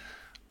head.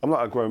 I'm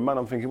like a grown man.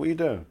 I'm thinking, what are you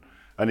doing?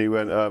 And he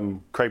went,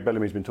 Craig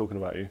Bellamy's been talking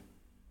about you.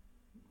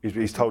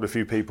 He's told a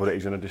few people that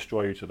he's going to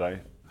destroy you today.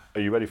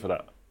 Are you ready for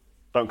that?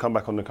 Don't come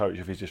back on the coach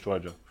if he's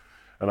destroyed you.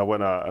 And I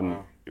went out and...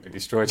 He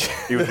destroyed you.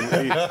 He was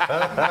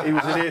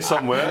in here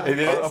somewhere.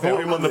 I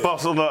brought him on the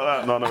bus or like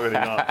that. No, not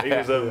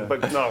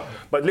really, no.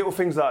 But little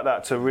things like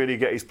that to really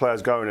get his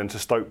players going and to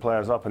stoke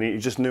players up, and he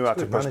just knew how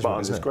to press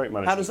buttons. It's great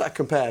management. How does that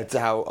compare to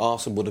how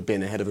Arsenal would have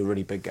been ahead of a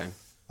really big game?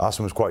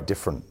 Arsenal was quite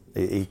different.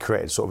 He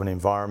created sort of an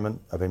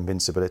environment of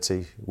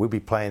invincibility. We'd be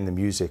playing the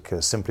music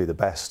Simply the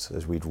Best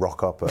as we'd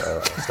rock up at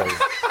a stage.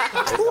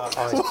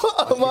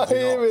 What am I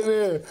hearing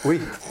here?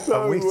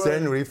 We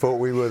generally thought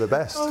we were the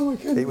best.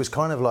 It was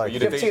kind of like... You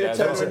have Tina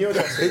Turner in your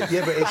dressing.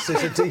 Yeah, but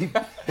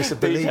it's a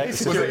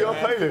belief. Was it your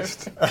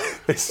playlist?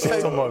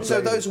 So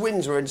those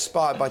wins were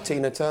inspired by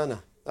Tina Turner?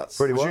 That's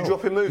pretty well. Was you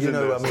dropping moves in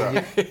there? I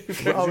mean,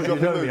 you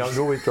know me, I'm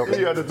always dropping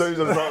You had a do's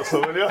and don'ts,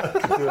 wouldn't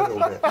you? do a little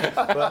bit.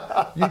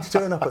 But you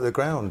turn up at the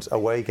ground,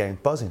 away game,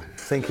 buzzing,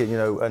 thinking,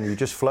 and you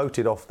just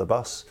floated off the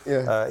bus.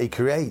 Yeah. He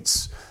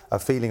creates a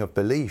feeling of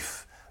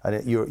belief,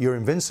 and you're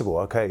invincible.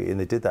 Okay, and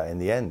they did that in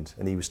the end.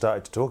 And he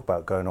started to talk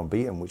about going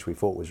unbeaten, which we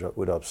thought was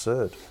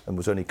absurd and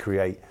was only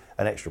create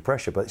an extra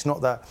pressure. But it's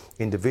not that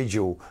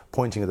individual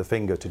pointing of the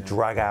finger to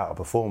drag out a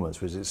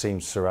performance, which it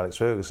seems Sir Alex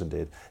Ferguson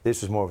did.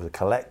 This was more of a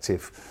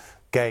collective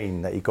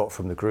gain that he got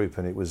from the group,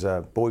 and it was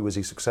boy was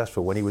he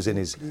successful when he was in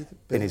his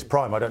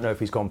prime. I don't know if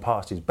he's gone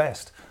past his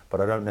best,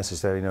 but I don't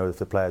necessarily know if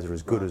the players are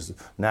as good as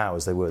now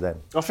as they were then.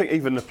 I think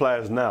even the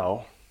players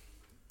now,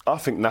 I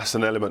think that's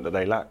an element that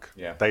they lack.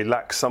 Yeah. They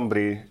lack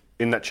somebody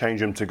in that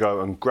change room to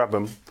go and grab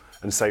them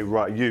and say,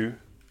 right,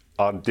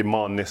 I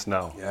demand this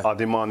now. Yeah. I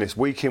demand this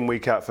week in,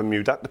 week out from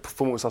you. That the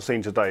performance I've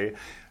seen today,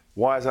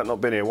 why has that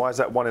not been here? Why is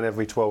that one in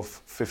every 12,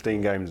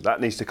 15 games?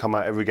 That needs to come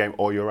out every game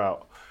or you're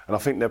out. And I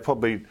think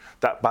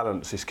that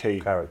balance is key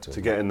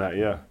to getting that,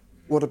 yeah.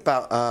 What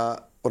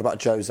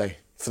about Jose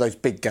for those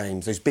big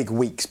games, those big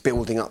weeks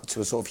building up to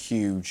a sort of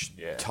huge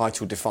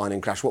title-defining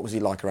crash? What was he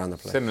like around the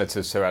place? Similar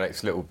to Sir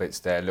Alex, little bits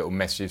there, little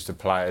messages to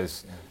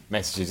players,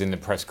 messages in the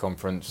press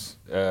conference.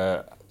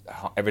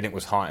 Everything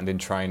was heightened in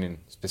training,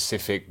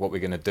 specific, what we're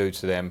going to do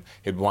to them.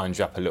 He'd wind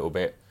you up a little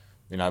bit,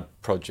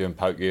 prod you and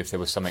poke you if there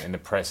was something in the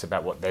press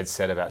about what they'd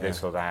said about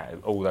this or that.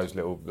 All those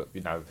little,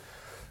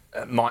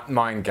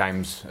 mind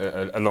games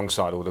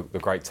alongside all the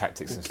great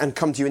tactics and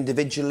come to you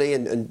individually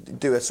and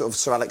do a sort of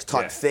Sir Alex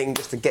type thing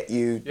just to get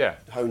you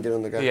honed in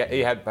on the game. Yeah,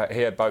 he had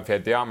both. He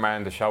had the arm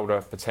round the shoulder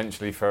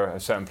potentially for a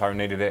certain player who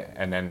needed it,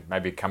 and then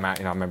maybe come out.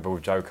 I remember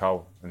with Joe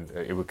Cole, and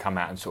he would come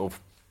out and sort of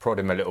prod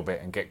him a little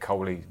bit and get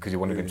Coley because he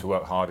wanted him to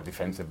work harder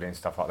defensively and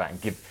stuff like that,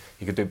 and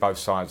he could do both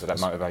sides of that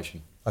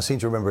motivation. I seem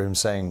to remember him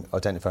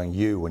identifying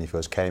you when he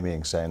first came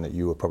in, saying that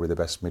you were probably the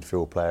best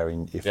midfield player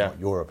if not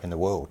Europe, in the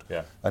world.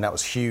 Yeah. And that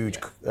was huge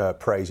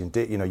praise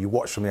indeed. You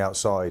watch from the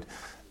outside,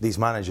 these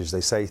managers,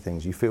 they say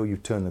things, you feel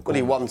you've turned the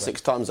corner. Well, he won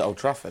 6 times at Old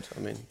Trafford. I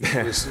mean,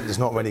 there's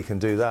not many can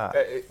do that.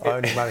 I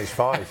only managed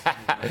 5.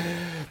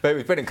 But it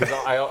was brilliant because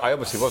I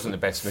obviously wasn't the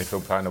best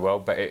midfield player in the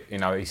world, but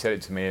he said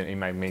it to me and he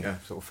made me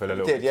sort of feel a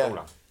little bit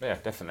taller. Yeah,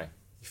 definitely.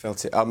 You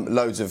felt it.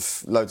 Loads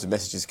of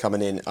messages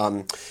coming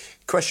in.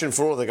 Question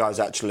for all the guys,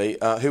 actually.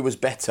 Who was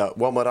better?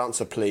 One word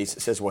answer,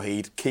 please, says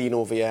Wahid. Keane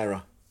or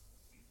Vieira?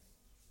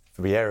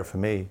 Vieira, for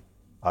me,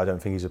 I don't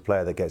think he's a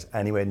player that gets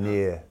anywhere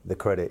near the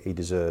credit he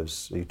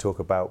deserves. You talk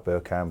about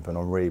Bergkamp and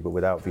Henry, but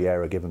without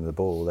Vieira giving them the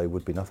ball, they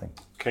would be nothing.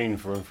 Keane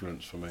for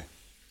influence for me.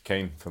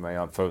 Keane for me,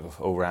 for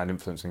all-round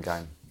influence in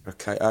game.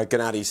 OK,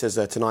 Gennady says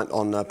tonight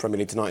on Premier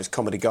League Tonight is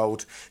Comedy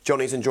Gold.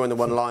 Johnny's enjoying the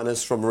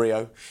one-liners from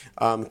Rio.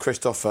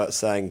 Christopher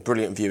saying,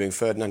 brilliant viewing.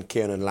 Ferdinand,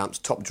 Keown and Lamps,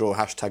 top draw,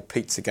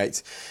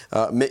 #Pizzagate.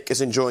 Mick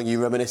is enjoying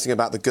you reminiscing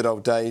about the good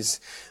old days.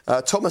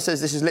 Thomas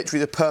says this is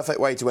literally the perfect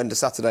way to end a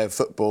Saturday of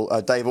football.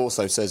 Dave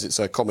also says it's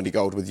a Comedy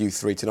Gold with you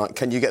 3 tonight.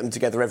 Can you get them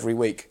together every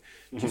week?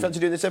 Do you fancy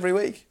doing this every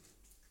week?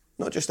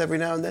 Not just every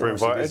now and then. We're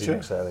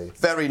invited,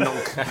 very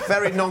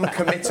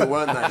non-committal,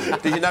 weren't they?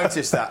 Did you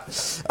notice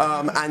that?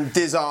 And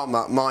Diz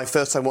Armour, my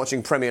first time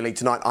watching Premier League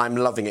tonight, I'm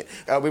loving it.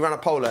 We ran a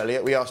poll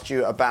earlier. We asked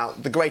you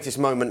about the greatest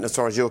moment, as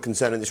far as you're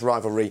concerned, in this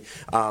rivalry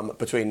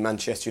between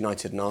Manchester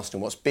United and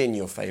Arsenal. What's been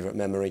your favourite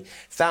memory?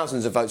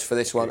 Thousands of votes for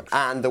this one,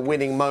 and the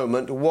winning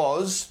moment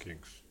was...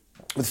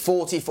 with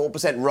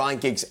 44% Ryan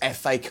Giggs'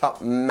 FA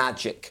Cup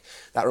magic.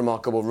 That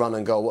remarkable run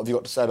and goal. What have you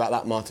got to say about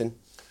that, Martin?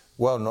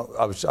 Well,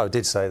 I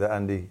did say that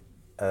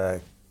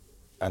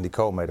Andy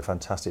Cole made a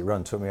fantastic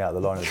run, took me out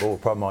of the line of the ball.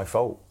 Probably my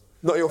fault.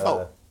 Not your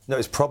fault? No,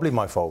 it's probably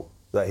my fault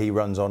that he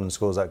runs on and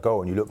scores that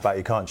goal, and you look back,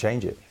 you can't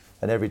change it.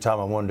 And every time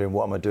I'm wondering,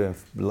 what am I doing,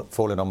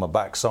 falling on my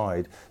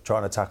backside,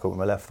 trying to tackle with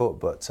my left foot.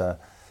 But,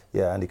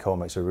 Andy Cole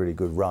makes a really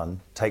good run,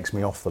 takes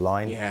me off the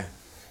line. Yeah.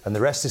 And the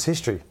rest is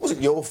history. It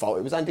wasn't your fault,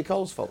 it was Andy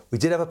Cole's fault. We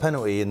did have a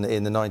penalty in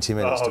the 90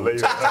 minutes. Oh,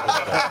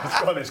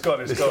 it's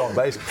gone.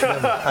 Basically.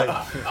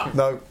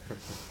 No.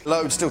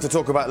 Loads still to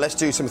talk about. Let's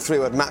do some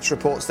 3-word match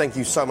reports. Thank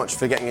you so much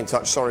for getting in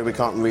touch. Sorry we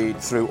can't read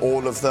through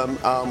all of them.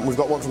 We've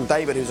got one from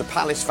David, who's a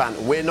Palace fan.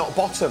 We're not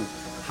bottom.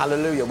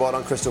 Hallelujah. Well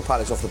done, Crystal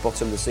Palace off the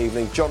bottom this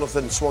evening.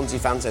 Jonathan, Swansea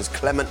fan, says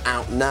Clement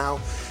out now.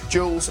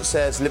 Jules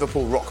says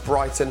Liverpool rock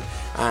Brighton.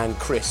 And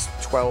Chris,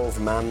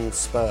 12-man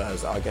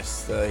Spurs. I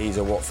guess he's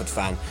a Watford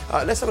fan.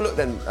 Let's have a look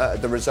then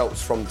at the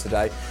results from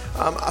today.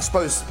 I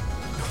suppose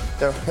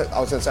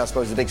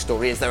the big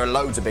story is there are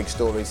loads of big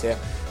stories here.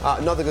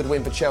 Another good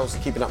win for Chelsea,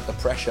 keeping up the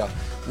pressure.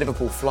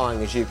 Liverpool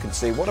flying, as you can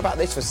see. What about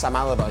this for Sam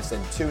Allardyce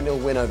then?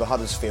 2-0 win over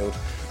Huddersfield.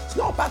 It's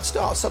not a bad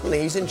start.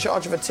 Suddenly he's in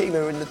charge of a team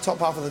who are in the top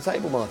half of the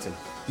table, Martin.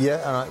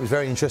 Yeah, and it was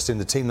very interesting.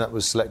 The team that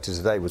was selected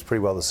today was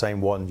pretty well the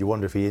same one. You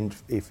wonder if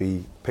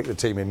he picked the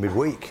team in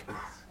midweek.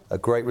 A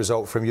great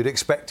result from him. You'd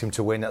expect him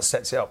to win. That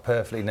sets it up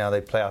perfectly. Now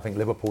they play, I think,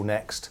 Liverpool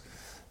next.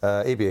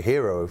 He'd be a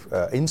hero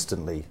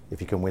instantly if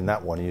he can win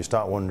that one. And you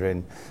start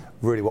wondering,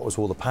 really, what was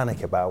all the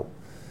panic about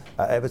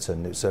at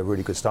Everton? It's a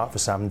really good start for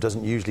Sam.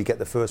 Doesn't usually get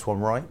the first one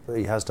right, but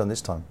he has done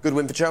this time. Good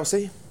win for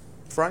Chelsea,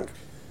 Frank?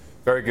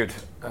 Very good.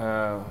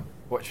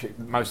 Watched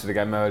most of the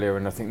game earlier,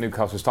 and I think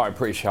Newcastle started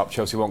pretty sharp.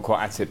 Chelsea weren't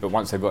quite at it, but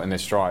once they got in their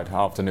stride,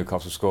 after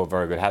Newcastle scored,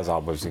 very good.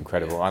 Hazard was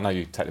incredible. I know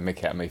you take the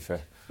mick out of me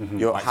for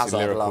your Hazard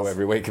lyrical love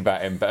every week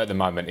about him, but at the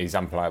moment he's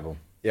unplayable.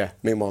 Yeah,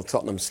 meanwhile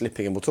Tottenham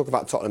slipping, and we'll talk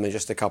about Tottenham in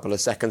just a couple of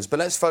seconds. But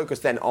let's focus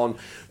then on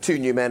two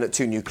new men at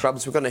two new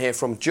clubs. We're going to hear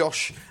from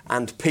Josh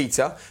and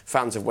Peter,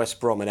 fans of West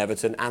Brom and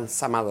Everton, and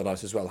Sam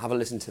Allardyce as well. Have a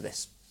listen to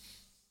this.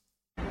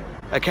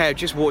 OK, I've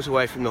just walked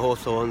away from the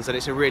Hawthorns, and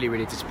it's a really,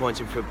 really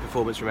disappointing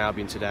performance from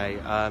Albion today.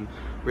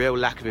 Real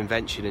lack of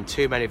invention, and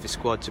too many of the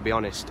squad, to be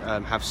honest,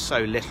 have so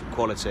little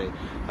quality.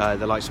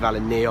 The likes of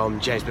Alan Neom,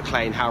 James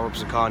McLean, Harold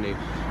Zakanu,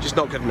 just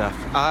not good enough.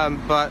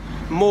 But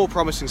more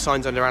promising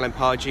signs under Alan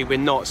Pardew. We're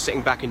not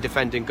sitting back and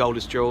defending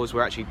goalless draws.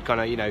 We're actually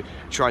kind of,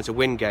 trying to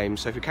win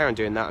games. So if we carry on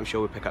doing that, I'm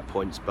sure we'll pick up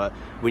points. But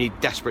we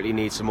desperately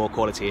need some more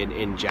quality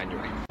in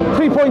January.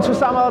 3 points for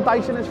Sam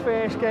Allardyce in his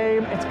first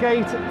game. It's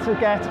great to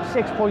get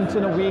 6 points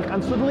in a week,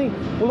 and suddenly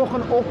we're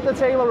looking up the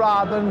table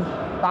rather than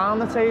down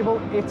the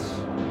table. It's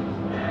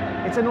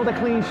another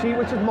clean sheet,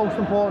 which is the most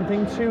important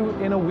thing.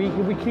 2 in a week.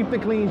 If we keep the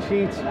clean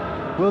sheet,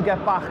 we'll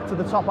get back to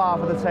the top half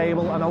of the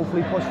table and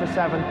hopefully push for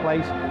 7th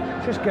place.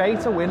 It's just great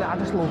to win. I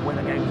just love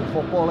winning games of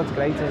football. It's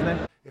great, isn't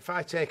it? If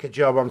I take a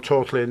job, I'm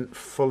totally and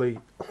fully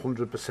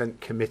 100%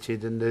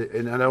 committed,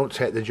 and I don't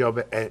take the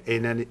job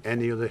in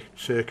any other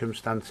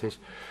circumstances.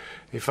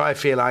 If I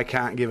feel I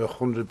can't give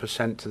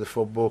 100% to the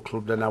football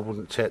club, then I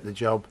wouldn't take the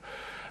job.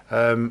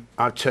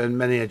 I've turned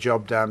many a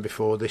job down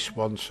before this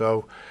one,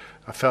 so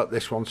I felt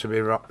this one to be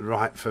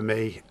right for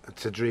me.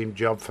 It's a dream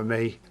job for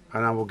me,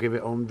 and I will give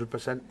it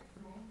 100%.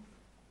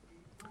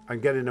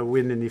 And getting a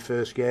win in the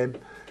first game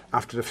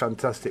after the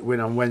fantastic win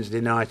on Wednesday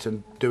night,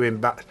 and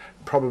doing back,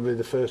 probably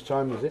the first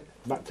time, was it?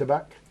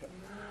 Back-to-back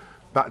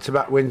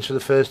wins for the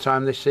first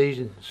time this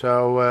season.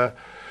 So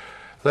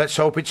let's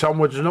hope it's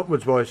onwards and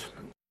upwards, boys.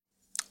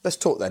 Let's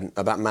talk then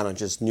about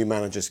managers, new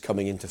managers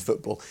coming into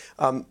football.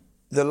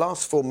 The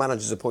last 4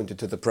 managers appointed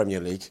to the Premier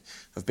League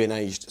have been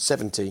aged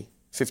 70,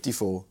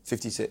 54,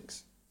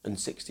 56 and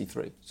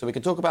 63. So we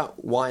can talk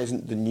about why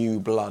isn't the new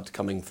blood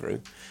coming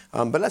through.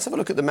 But let's have a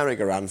look at the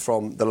merry-go-round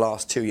from the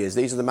last 2 years.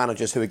 These are the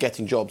managers who are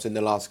getting jobs in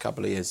the last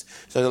couple of years.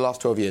 So the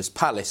last 12 years,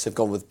 Palace have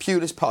gone with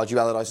Pulis, Pardew,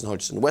 Allardyce and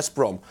Hodgson. West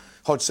Brom,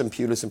 Hodgson,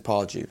 Pulis and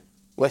Pardew.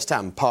 West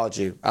Ham,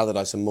 Pardew,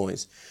 Allardyce and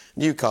Moyes.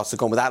 Newcastle have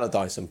gone with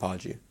Allardyce and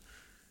Pardew.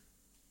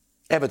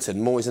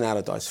 Everton, Moyes and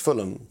Allardyce.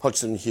 Fulham,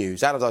 Hodgson and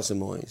Hughes. Allardyce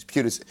and Moyes.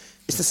 Pulis.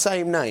 It's the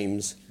same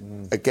names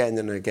again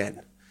and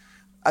again.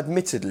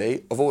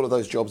 Admittedly, of all of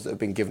those jobs that have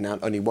been given out,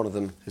 only one of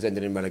them has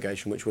ended in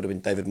relegation, which would have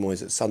been David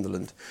Moyes at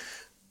Sunderland.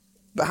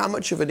 But how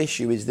much of an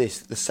issue is this?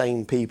 The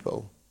same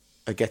people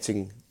are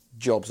getting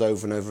jobs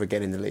over and over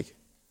again in the league.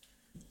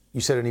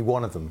 You said only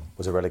one of them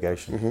was a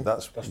relegation. Mm-hmm.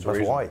 That's the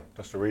reason. Why?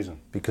 That's the reason.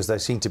 Because they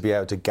seem to be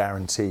able to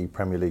guarantee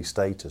Premier League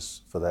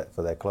status for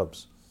their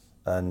clubs,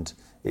 and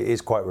it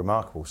is quite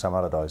remarkable. Sam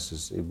Allardyce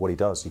is what he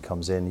does. He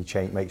comes in,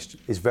 makes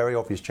it's very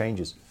obvious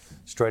changes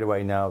straight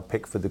away. Now,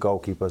 Pickford, the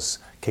goalkeeper's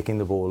kicking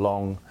the ball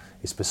long.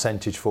 It's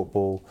percentage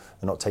football.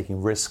 They're not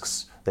taking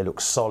risks. They look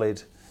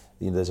solid.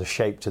 There's a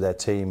shape to their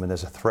team, and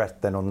there's a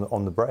threat then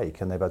on the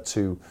break. And they've had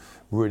 2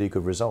 really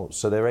good results,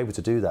 so they're able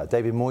to do that.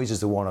 David Moyes is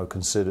the one I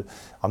consider.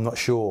 I'm not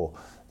sure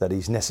that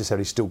he's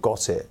necessarily still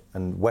got it.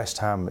 And West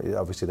Ham,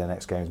 obviously, their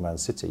next game is Man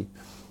City.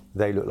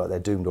 They look like they're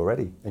doomed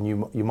already. And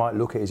you might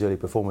look at his early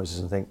performances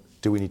and think,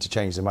 do we need to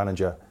change the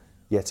manager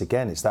yet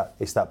again? It's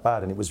that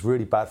bad, and it was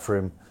really bad for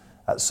him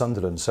at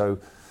Sunderland. So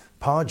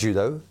Pardew,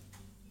 though,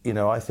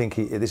 I think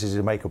this is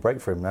a make or break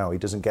for him now. He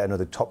doesn't get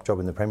another top job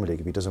in the Premier League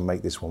if he doesn't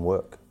make this one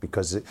work,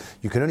 because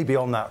you can only be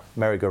on that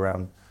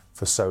merry-go-round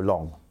for so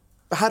long.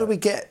 But how do we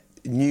get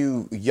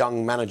new,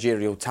 young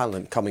managerial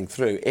talent coming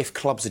through if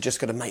clubs are just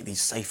going to make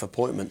these safe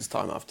appointments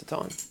time after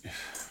time?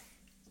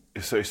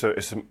 It's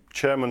the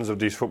chairmen of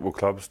these football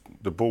clubs,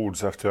 the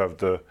boards have to have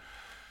the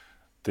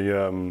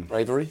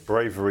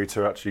bravery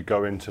to actually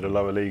go into the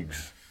lower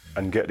leagues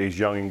and get these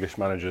young English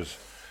managers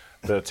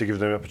to give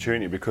them an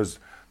opportunity, because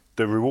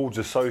the rewards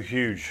are so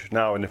huge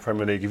now in the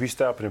Premier League. If you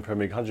stay up in the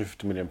Premier League,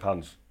 £150 million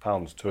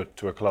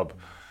to a club.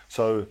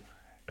 So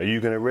are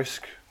you going to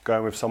risk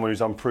going with someone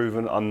who's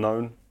unproven,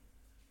 unknown?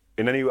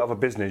 In any other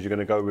business, you're going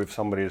to go with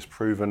somebody that's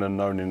proven and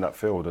known in that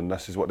field, and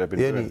this is what they've been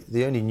doing.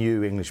 The only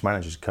new English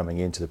managers coming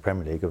into the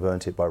Premier League have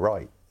earned it by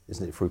right,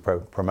 isn't it, through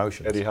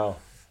promotions? Eddie Howe.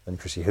 And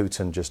Chrissy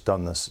Houghton just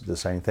done the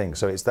same thing.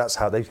 So that's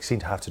how they seem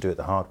to have to do it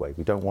the hard way.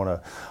 We don't want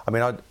to. I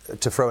mean,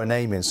 to throw a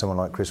name in, someone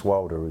like Chris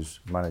Wilder, who's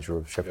manager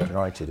of Sheffield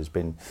United,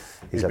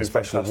 he's had a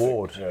special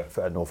award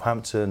at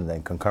Northampton, and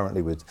then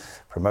concurrently with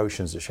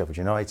promotions at Sheffield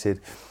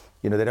United.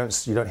 You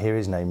don't hear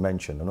his name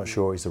mentioned. I'm not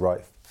sure he's the right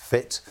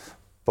fit.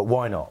 But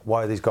why not?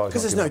 Why are these guys?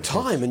 Because there's no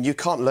time and you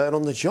can't learn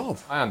on the job.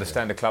 I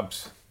understand the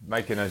clubs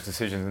making those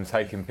decisions and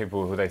taking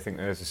people who they think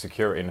there's a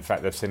security in the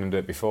fact they've seen them do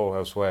it before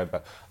elsewhere.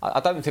 But I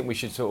don't think we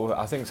should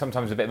I think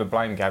sometimes a bit of a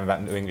blame game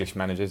about new English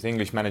managers. The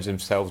English managers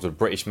themselves, or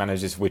British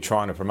managers, if we're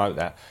trying to promote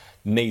that,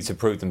 need to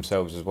prove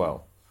themselves as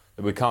well.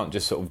 We can't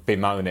just sort of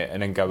bemoan it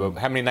and then go, well,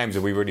 how many names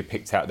have we really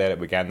picked out there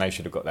that they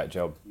should have got that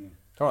job?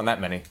 There aren't that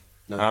many.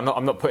 No. And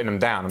I'm not putting them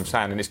down. I'm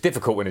saying, and it's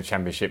difficult in a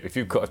championship. If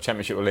you've got a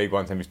championship or League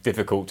One team, it's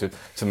difficult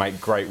to make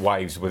great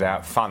waves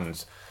without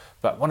funds.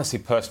 But I want to see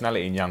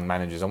personality in young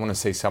managers. I want to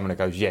see someone who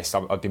goes, yes,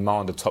 I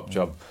demand a top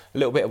job. A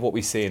little bit of what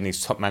we see in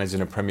these top managers in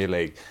the Premier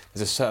League.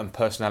 There's a certain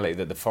personality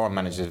that the foreign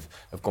managers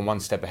have gone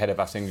one step ahead of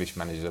us English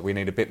managers. We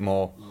need a bit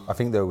more. I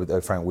think, though,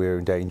 Frank, we're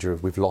in danger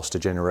of, we've lost a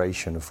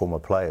generation of former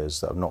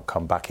players that have not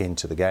come back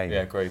into the game.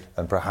 Yeah, agreed.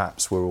 And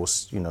perhaps we're all,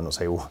 not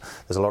saying,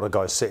 there's a lot of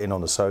guys sitting on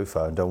the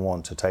sofa and don't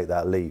want to take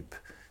that leap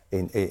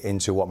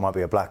into what might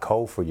be a black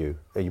hole for you,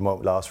 and you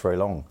won't last very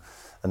long.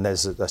 And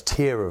there's a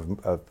tier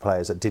of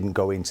players that didn't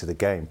go into the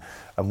game.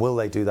 And will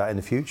they do that in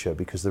the future?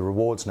 Because the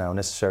rewards now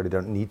necessarily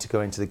don't need to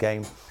go into the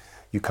game.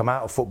 You come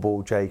out of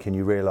football, Jake, and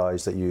you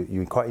realise that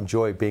you quite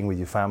enjoy being with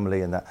your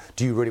family, and that,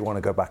 do you really want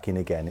to go back in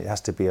again? It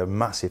has to be a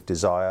massive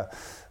desire.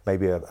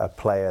 Maybe a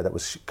player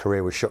that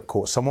career was shut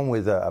court, someone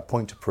with a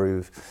point to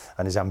prove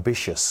and is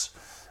ambitious.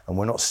 And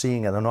we're not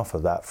seeing enough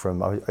of that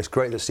from. It's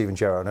great that Steven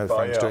Gerrard, I know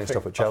Frank's doing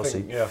stuff at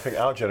Chelsea. I think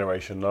our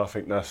generation, I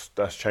think that's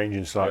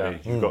changing slightly.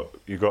 Yeah.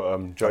 You've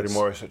got Jody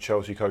Morris at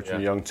Chelsea coaching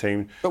the young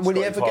team. But will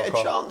he ever get a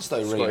chance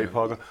though, really?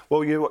 Parker.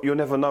 Well, you'll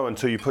never know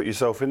until you put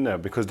yourself in there,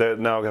 because they're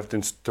now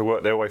having to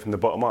work their way from the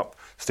bottom up.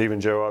 Steven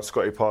Gerrard,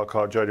 Scotty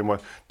Parker, Jody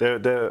Morris,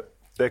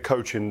 they're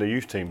coaching the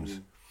youth teams,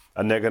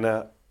 and they're going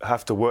to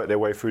have to work their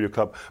way through the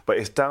club. But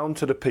it's down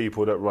to the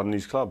people that run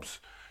these clubs.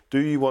 Do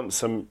you want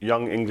some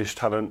young English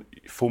talent,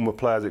 former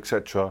players,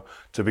 etc.,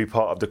 to be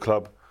part of the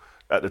club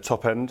at the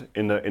top end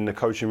in the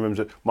coaching rooms?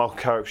 Michael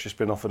Carrick's just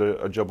been offered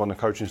a job on the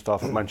coaching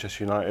staff at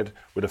Manchester United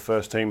with the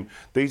first team.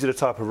 These are the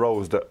type of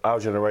roles that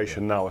our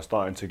generation now are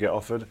starting to get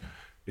offered.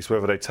 It's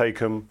whether they take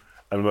them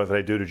and whether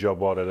they do the job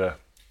while they're there.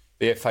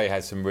 The FA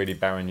had some really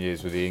barren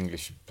years with the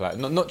English players.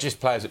 Not just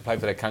players that play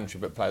for their country,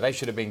 but players. They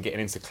should have been getting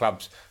into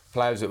clubs,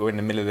 players that were in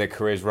the middle of their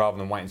careers rather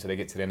than waiting until they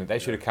get to the end. They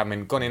should have come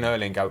in, gone in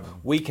early and go,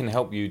 we can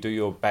help you do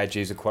your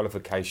badges or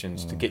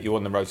qualifications to get you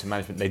on the road to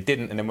management. They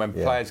didn't, and then when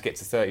players get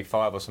to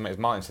 35 or something, as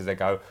Martin says, they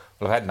go,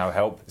 well, I've had no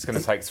help. It's going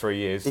to take 3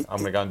 years. I'm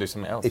going to go and do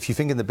something else. If you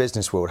think in the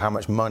business world how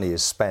much money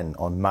is spent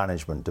on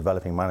management,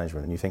 developing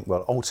management, and you think,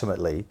 well,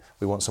 ultimately,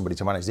 we want somebody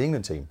to manage the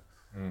England team.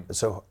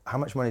 So how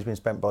much money has been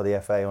spent by the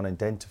FA on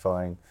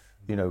identifying,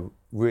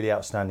 really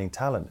outstanding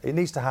talent? It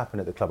needs to happen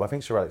at the club. I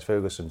think Sir Alex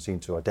Ferguson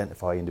seemed to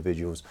identify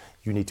individuals.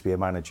 You need to be a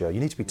manager. You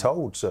need to be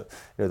told that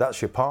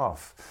that's your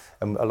path.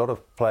 And a lot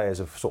of players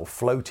have sort of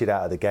floated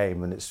out of the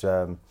game, and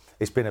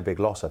it's been a big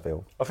loss, I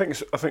feel. I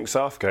think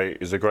Southgate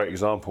is a great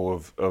example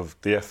of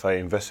the FA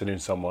investing in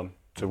someone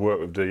to work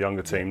with the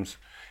younger teams.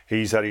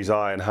 He's had his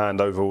eye and hand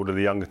over all of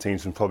the younger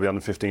teams from probably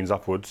under 15s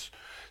upwards.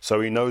 So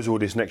he knows all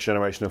this next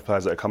generation of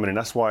players that are coming in.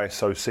 That's why it's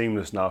so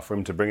seamless now for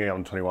him to bring a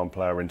young 21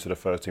 player into the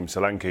first team,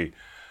 Solanke.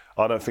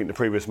 I don't think the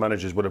previous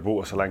managers would have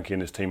brought a Solanke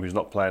in his team who's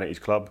not playing at his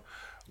club.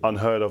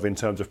 Unheard of in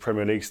terms of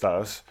Premier League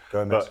status.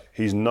 Gomez. But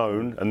he's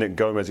known, and Nick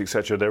Gomez,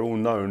 etc., they're all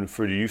known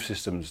through the youth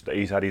systems that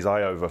he's had his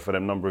eye over for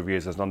them number of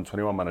years as an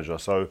under-21 manager.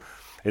 So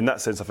in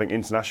that sense, I think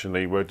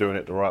internationally we're doing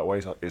it the right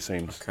way, it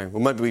seems. OK,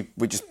 well, maybe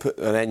we just put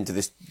an end to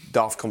this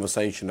daft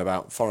conversation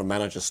about foreign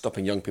managers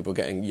stopping young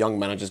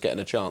managers getting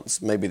a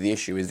chance. Maybe the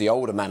issue is the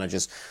older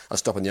managers are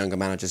stopping the younger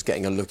managers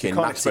getting a look in.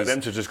 You can't expect them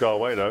to just go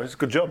away, though. It's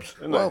good jobs,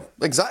 isn't it?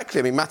 Exactly.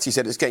 I mean, Matty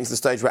said it's getting to the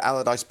stage where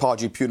Allardyce,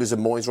 Pardew, Pulis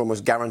and Moyes are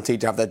almost guaranteed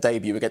to have their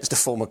debut against a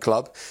former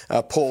club.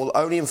 Paul,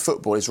 only in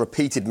football is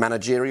repeated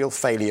managerial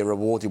failure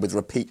rewarded with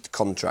repeat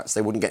contracts.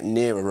 They wouldn't get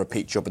near a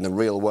repeat job in the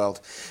real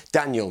world.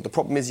 Daniel, the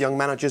problem is young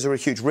managers are a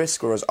huge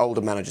risk, whereas older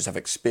managers have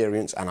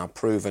experience and are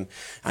proven.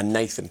 And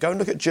Nathan, go and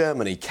look at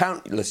Germany.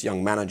 Countless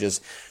young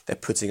managers, they're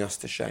putting us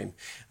to shame.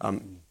 There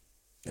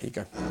you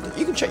go.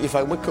 You can check your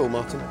phone. We're cool,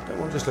 Martin. Don't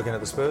worry. Just looking at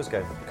the Spurs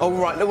game. Oh,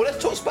 right. No, well,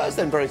 let's talk Spurs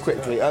then very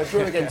quickly.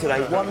 Drew again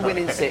today. 1 win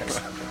in 6.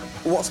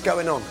 What's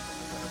going on?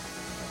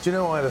 Do you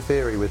know, I have a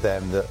theory with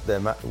them that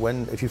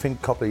if you think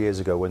a couple of years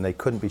ago when they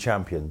couldn't be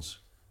champions,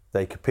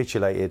 they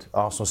capitulated,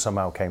 Arsenal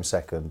somehow came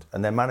second,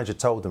 and their manager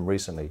told them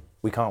recently,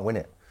 we can't win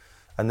it.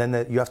 And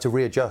then you have to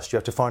readjust, you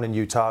have to find a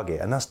new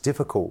target. And that's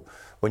difficult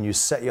when you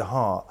set your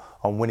heart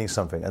on winning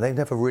something. And they've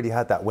never really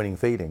had that winning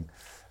feeling.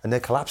 And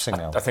they're collapsing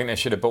now. I think they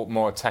should have bought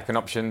more attacking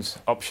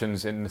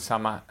options in the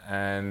summer.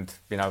 And,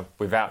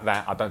 without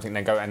that, I don't think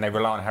they go. And they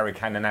rely on Harry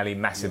Kane and Ali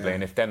massively. Yeah.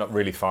 And if they're not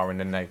really firing,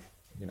 then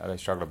they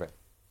struggle a bit.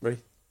 Really?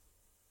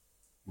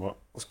 What?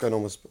 What's going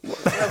on with...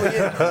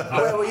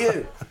 Where were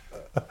you?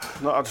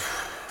 No,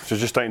 they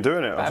just ain't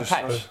doing it.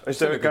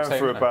 They're going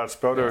through a bad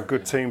spell. They're a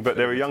good team, but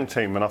they're a young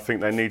team, and I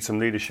think they need some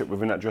leadership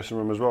within that dressing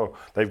room as well.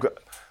 They've got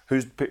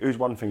who's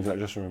won things in that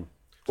dressing room.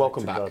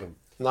 Welcome back.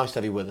 Nice to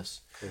have you with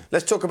us. Yeah.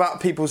 Let's talk about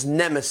people's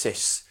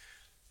nemesis.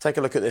 Take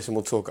a look at this, and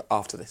we'll talk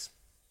after this.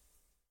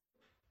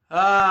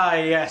 Ah,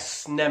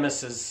 yes,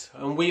 nemesis,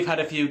 and we've had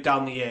a few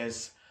down the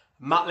years.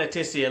 Matt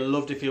Letizia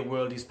loved a few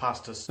worldies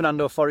past us.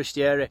 Fernando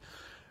Forestieri.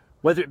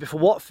 Whether it be for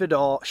Watford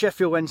or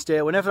Sheffield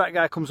Wednesday, whenever that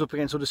guy comes up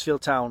against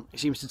Huddersfield Town, he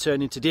seems to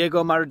turn into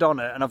Diego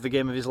Maradona and have the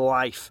game of his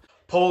life.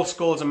 Paul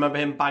Scholes, I remember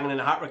him banging in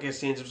a hat-trick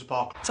against the Inter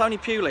Park. Tony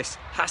Pulis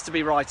has to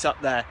be right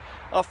up there.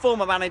 Our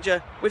former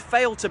manager, we've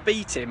failed to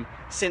beat him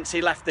since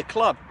he left the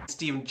club.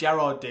 Steven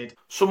Gerrard did.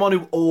 Someone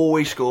who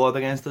always scored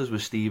against us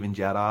was Steven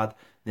Gerrard.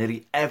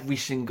 Nearly every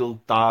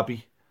single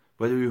derby,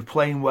 whether we were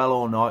playing well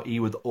or not, he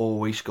would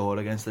always score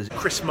against us.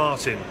 Chris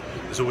Martin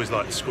has always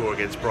liked to score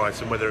against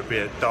Brighton, whether it be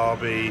at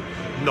Derby,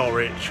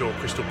 Norwich or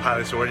Crystal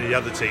Palace or any of the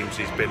other teams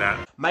he's been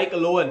at.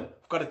 Michael Owen,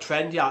 I've got a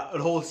trend here.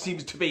 It all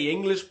seems to be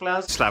English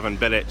players. Slaven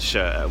Bilic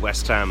at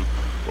West Ham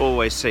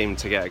always seemed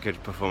to get a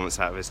good performance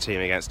out of his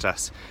team against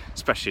us,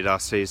 especially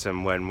last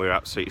season when we were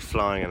absolutely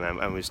flying in them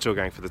and we were still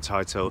going for the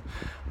title.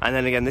 And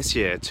then again this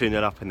year,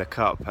 2-0 up in the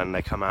Cup, and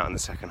they come out in the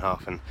second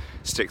half and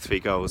stick 3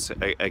 goals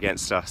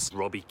against us.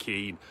 Robbie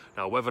Keane.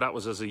 Now, whether that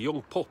was as a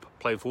young pup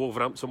playing for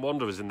Wolverhampton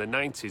Wanderers in the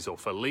 90s or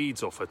for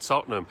Leeds or for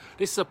Tottenham,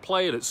 this is a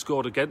player that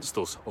scored against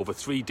us over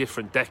 3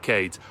 different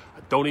decades.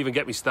 And don't even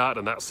get me started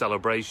on that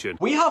celebration.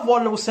 We have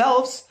one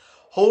ourselves.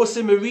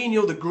 Jose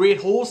Mourinho, the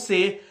great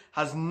Jose,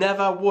 has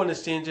never won at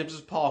St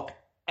James's Park,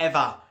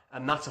 ever.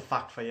 And that's a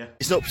fact for you.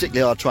 It's not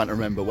particularly hard trying to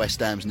remember West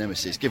Ham's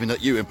nemesis, given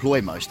that you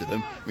employ most of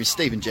them. I mean,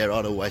 Steven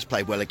Gerrard always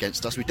played well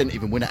against us. We didn't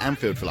even win at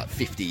Anfield for like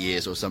 50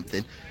 years or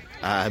something.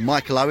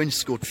 Michael Owen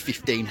scored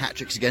 15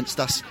 hat-tricks against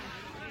us.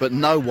 But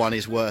no one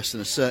is worse than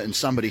a certain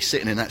somebody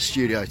sitting in that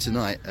studio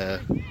tonight.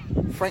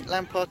 Frank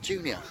Lampard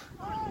Jr.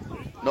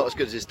 Not as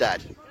good as his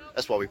dad.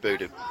 That's why we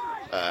booed him.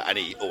 And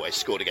he always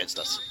scored against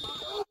us.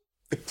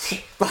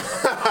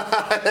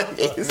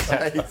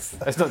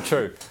 That's not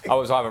true. I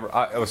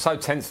was so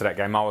tense for that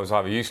game. I was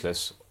either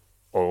useless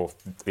or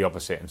the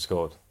opposite and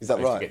scored. Is that I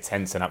used right? to get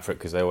tense and up for it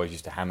because they always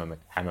used to hammer me.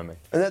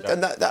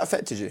 And that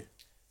affected you?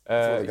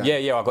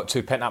 Yeah. I got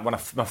 2 pent up. My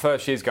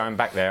first years going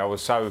back there, I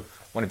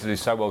wanted to do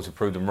so well to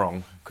prove them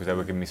wrong because they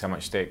were giving me so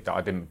much stick that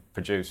I didn't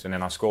produce, and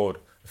then I scored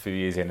a few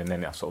years in, and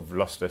then I sort of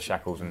lost the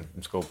shackles and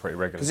scored pretty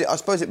regularly. Because I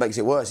suppose it makes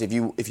it worse. If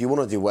you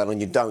want to do well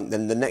and you don't,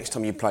 then the next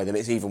time you play them,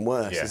 it's even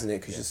worse, isn't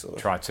it? Because you sort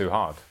of try too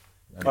hard.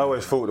 I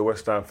always thought the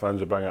West Ham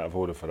fans are bang out of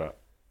order for that.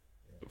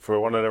 For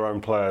one of their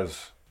own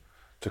players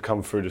to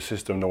come through the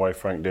system the way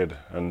Frank did,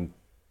 and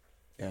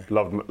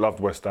loved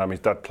West Ham. His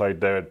dad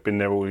played there, had been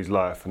there all his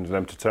life, and for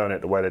them to turn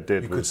it the way they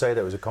did. You could say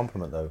that was a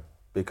compliment, though,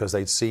 because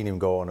they'd seen him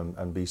go on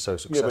and be so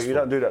successful. Yeah, but you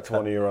don't do that to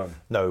one of your own.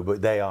 No,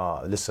 but they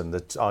are. Listen,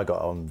 I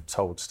got on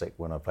told stick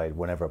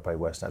whenever I played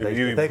West Ham. They're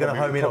going to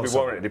home in on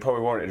something. They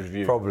probably warranted a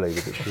review. Probably.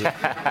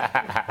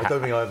 I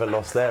don't think I ever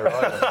lost there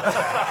either.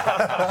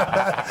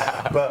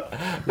 But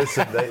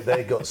listen,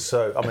 they got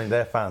so. I mean,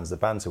 their fans, the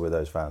banter with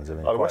those fans. I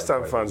mean, the West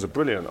Ham fans are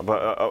brilliant.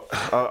 But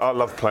I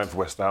loved playing for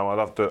West Ham. I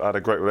had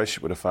a great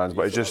relationship with the fans.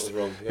 But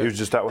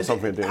that was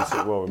something that didn't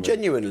sit well with me.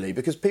 Genuinely,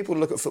 because people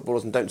look at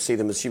footballers and don't see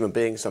them as human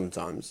beings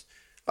sometimes.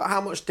 But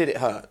how much did it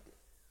hurt?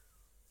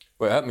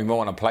 Well, it hurt me more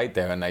when I played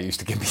there and they used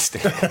to give me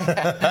stick.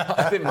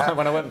 I didn't mind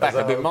when I went back.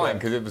 I didn't mind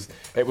because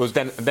it was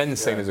then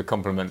seen as a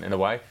compliment in a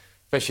way,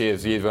 especially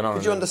as years went on.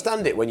 Did you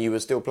understand it when you were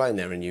still playing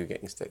there and you were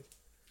getting stick?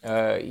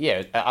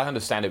 Yeah, I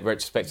understand it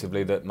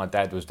retrospectively that my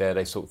dad was there.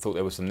 They sort of thought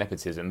there was some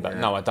nepotism, but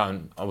no, I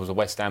don't. I was a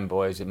West Ham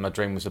boy. My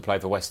dream was to play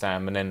for West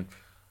Ham, and then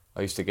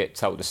I used to get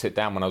told to sit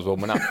down when I was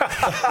warming up.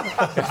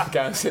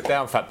 Go and sit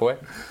down, fat boy.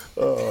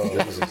 Oh,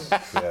 Jesus.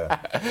 Yeah.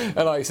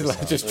 And I used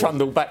to just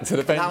trundle back to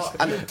the bench.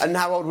 And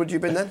how old would you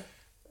have been then?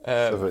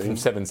 From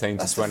 17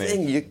 That's to 20. The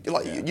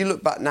thing. You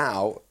look back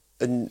now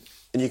and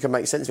you can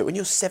make sense of it. When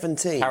you're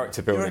 17,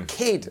 character building. You're a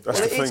kid. That's well,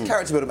 the it is thing.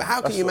 character building, but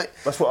how can you make...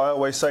 That's what I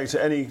always say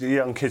to any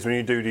young kids when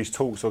you do these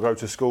talks or go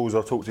to schools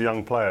or talk to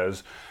young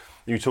players.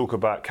 You talk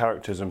about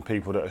characters and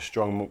people that are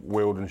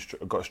strong-willed and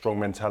got a strong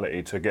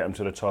mentality to get them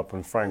to the top.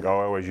 And Frank, I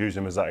always use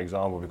him as that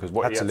example because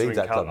what he had to leave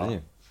that club, didn't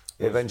you?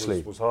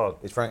 Eventually, was hard.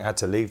 Frank had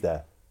to leave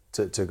there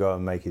to go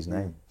and make his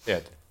name. Yeah.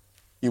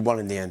 You won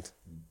in the end.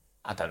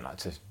 I don't like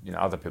to.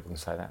 Other people can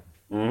say that.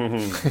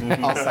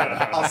 Mm-hmm.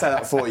 I'll say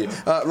that for you.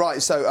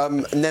 Right,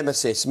 so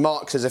Nemesis.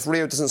 Mark says, if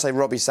Rio doesn't say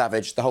Robbie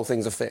Savage, the whole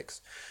thing's a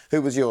fix.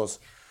 Who was yours?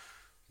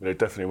 It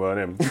definitely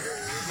weren't him.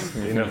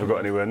 He never got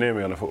anywhere near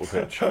me on a football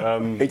pitch.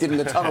 He did in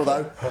the tunnel,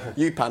 though.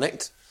 You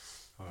panicked.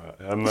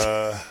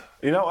 I'd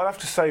have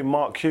to say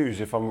Mark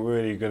Hughes if I'm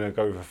really going to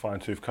go with a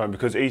fine-tooth comb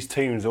because his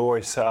team's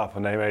always set up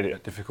and they made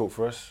it difficult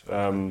for us.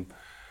 I'd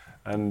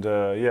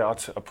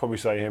probably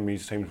say him.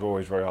 His teams were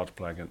always very hard to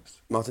play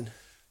against. Martin?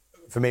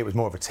 For me, it was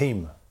more of a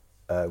team.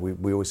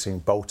 We always seen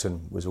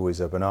Bolton was always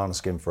a banana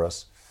skin for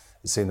us.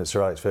 It seemed that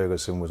Sir Alex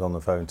Ferguson was on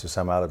the phone to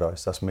Sam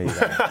Allardyce. That's me.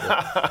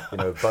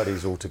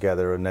 Buddies all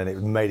together, and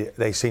then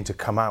they seemed to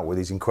come out with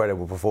these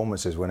incredible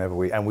performances whenever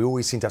we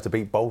always seemed to have to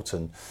beat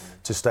Bolton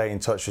to stay in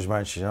touch with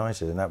Manchester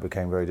United, and that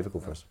became very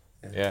difficult for us.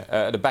 Yeah,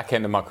 at the back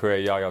end of my career,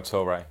 Yaya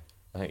Toure,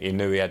 I think he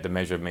knew he had the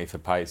measure of me for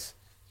pace.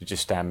 He'd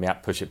just stand me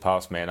up, push it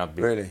past me, and I'd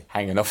be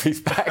hanging off his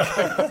back,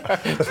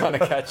 trying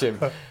to catch him.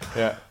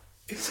 Yeah.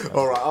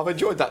 All right, I've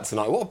enjoyed that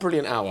tonight. What a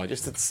brilliant hour,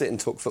 just to sit and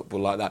talk football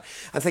like that.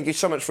 And thank you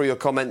so much for your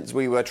comments.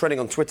 We were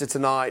trending on Twitter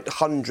tonight.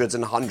 Hundreds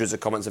and hundreds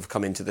of comments have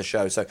come into the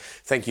show, so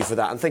thank you for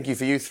that. And thank you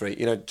for you three.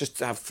 Just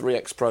to have 3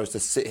 ex-pros to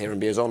sit here and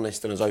be as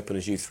honest and as open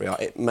as you three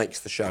are, it makes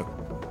the show.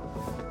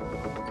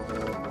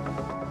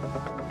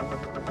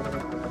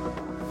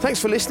 Thanks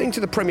for listening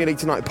to the Premier League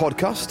Tonight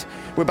podcast.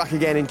 We're back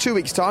again in 2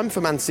 weeks' time for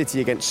Man City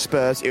against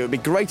Spurs. It would be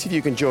great if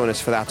you can join us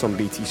for that on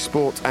BT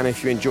Sport. And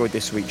if you enjoyed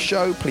this week's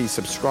show, please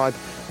subscribe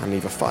and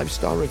leave a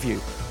 5-star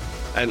review.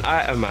 And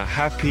I am a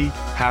happy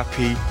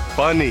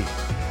bunny.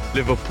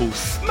 Liverpool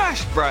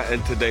smashed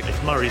Brighton today.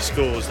 If Murray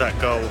scores that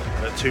goal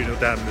at 2-0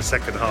 down in the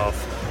second half,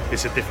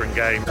 it's a different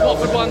game.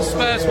 Watford won,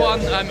 Spurs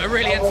won, a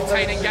really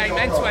entertaining game,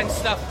 end-to-end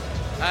stuff.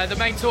 The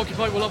main talking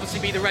point will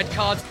obviously be the red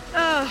cards.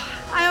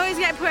 I always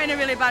get put in a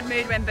really bad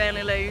mood when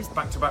Burnley lose.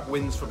 Back-to-back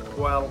wins for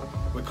Puel.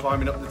 We're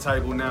climbing up the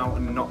table now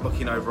and not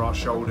looking over our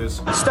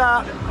shoulders.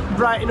 Start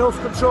right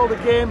enough, control the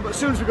game, but as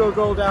soon as we go a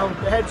goal down,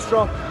 the heads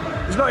drop.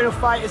 There's not enough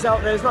fighters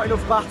out there, there's not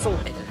enough battle.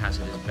 Eden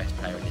Hazard is the best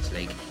player in this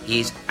league. He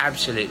is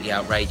absolutely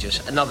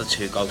outrageous. Another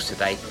 2 goals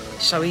today.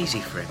 So easy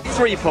for him.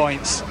 3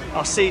 points.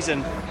 Our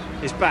season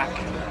is back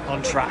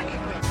on track.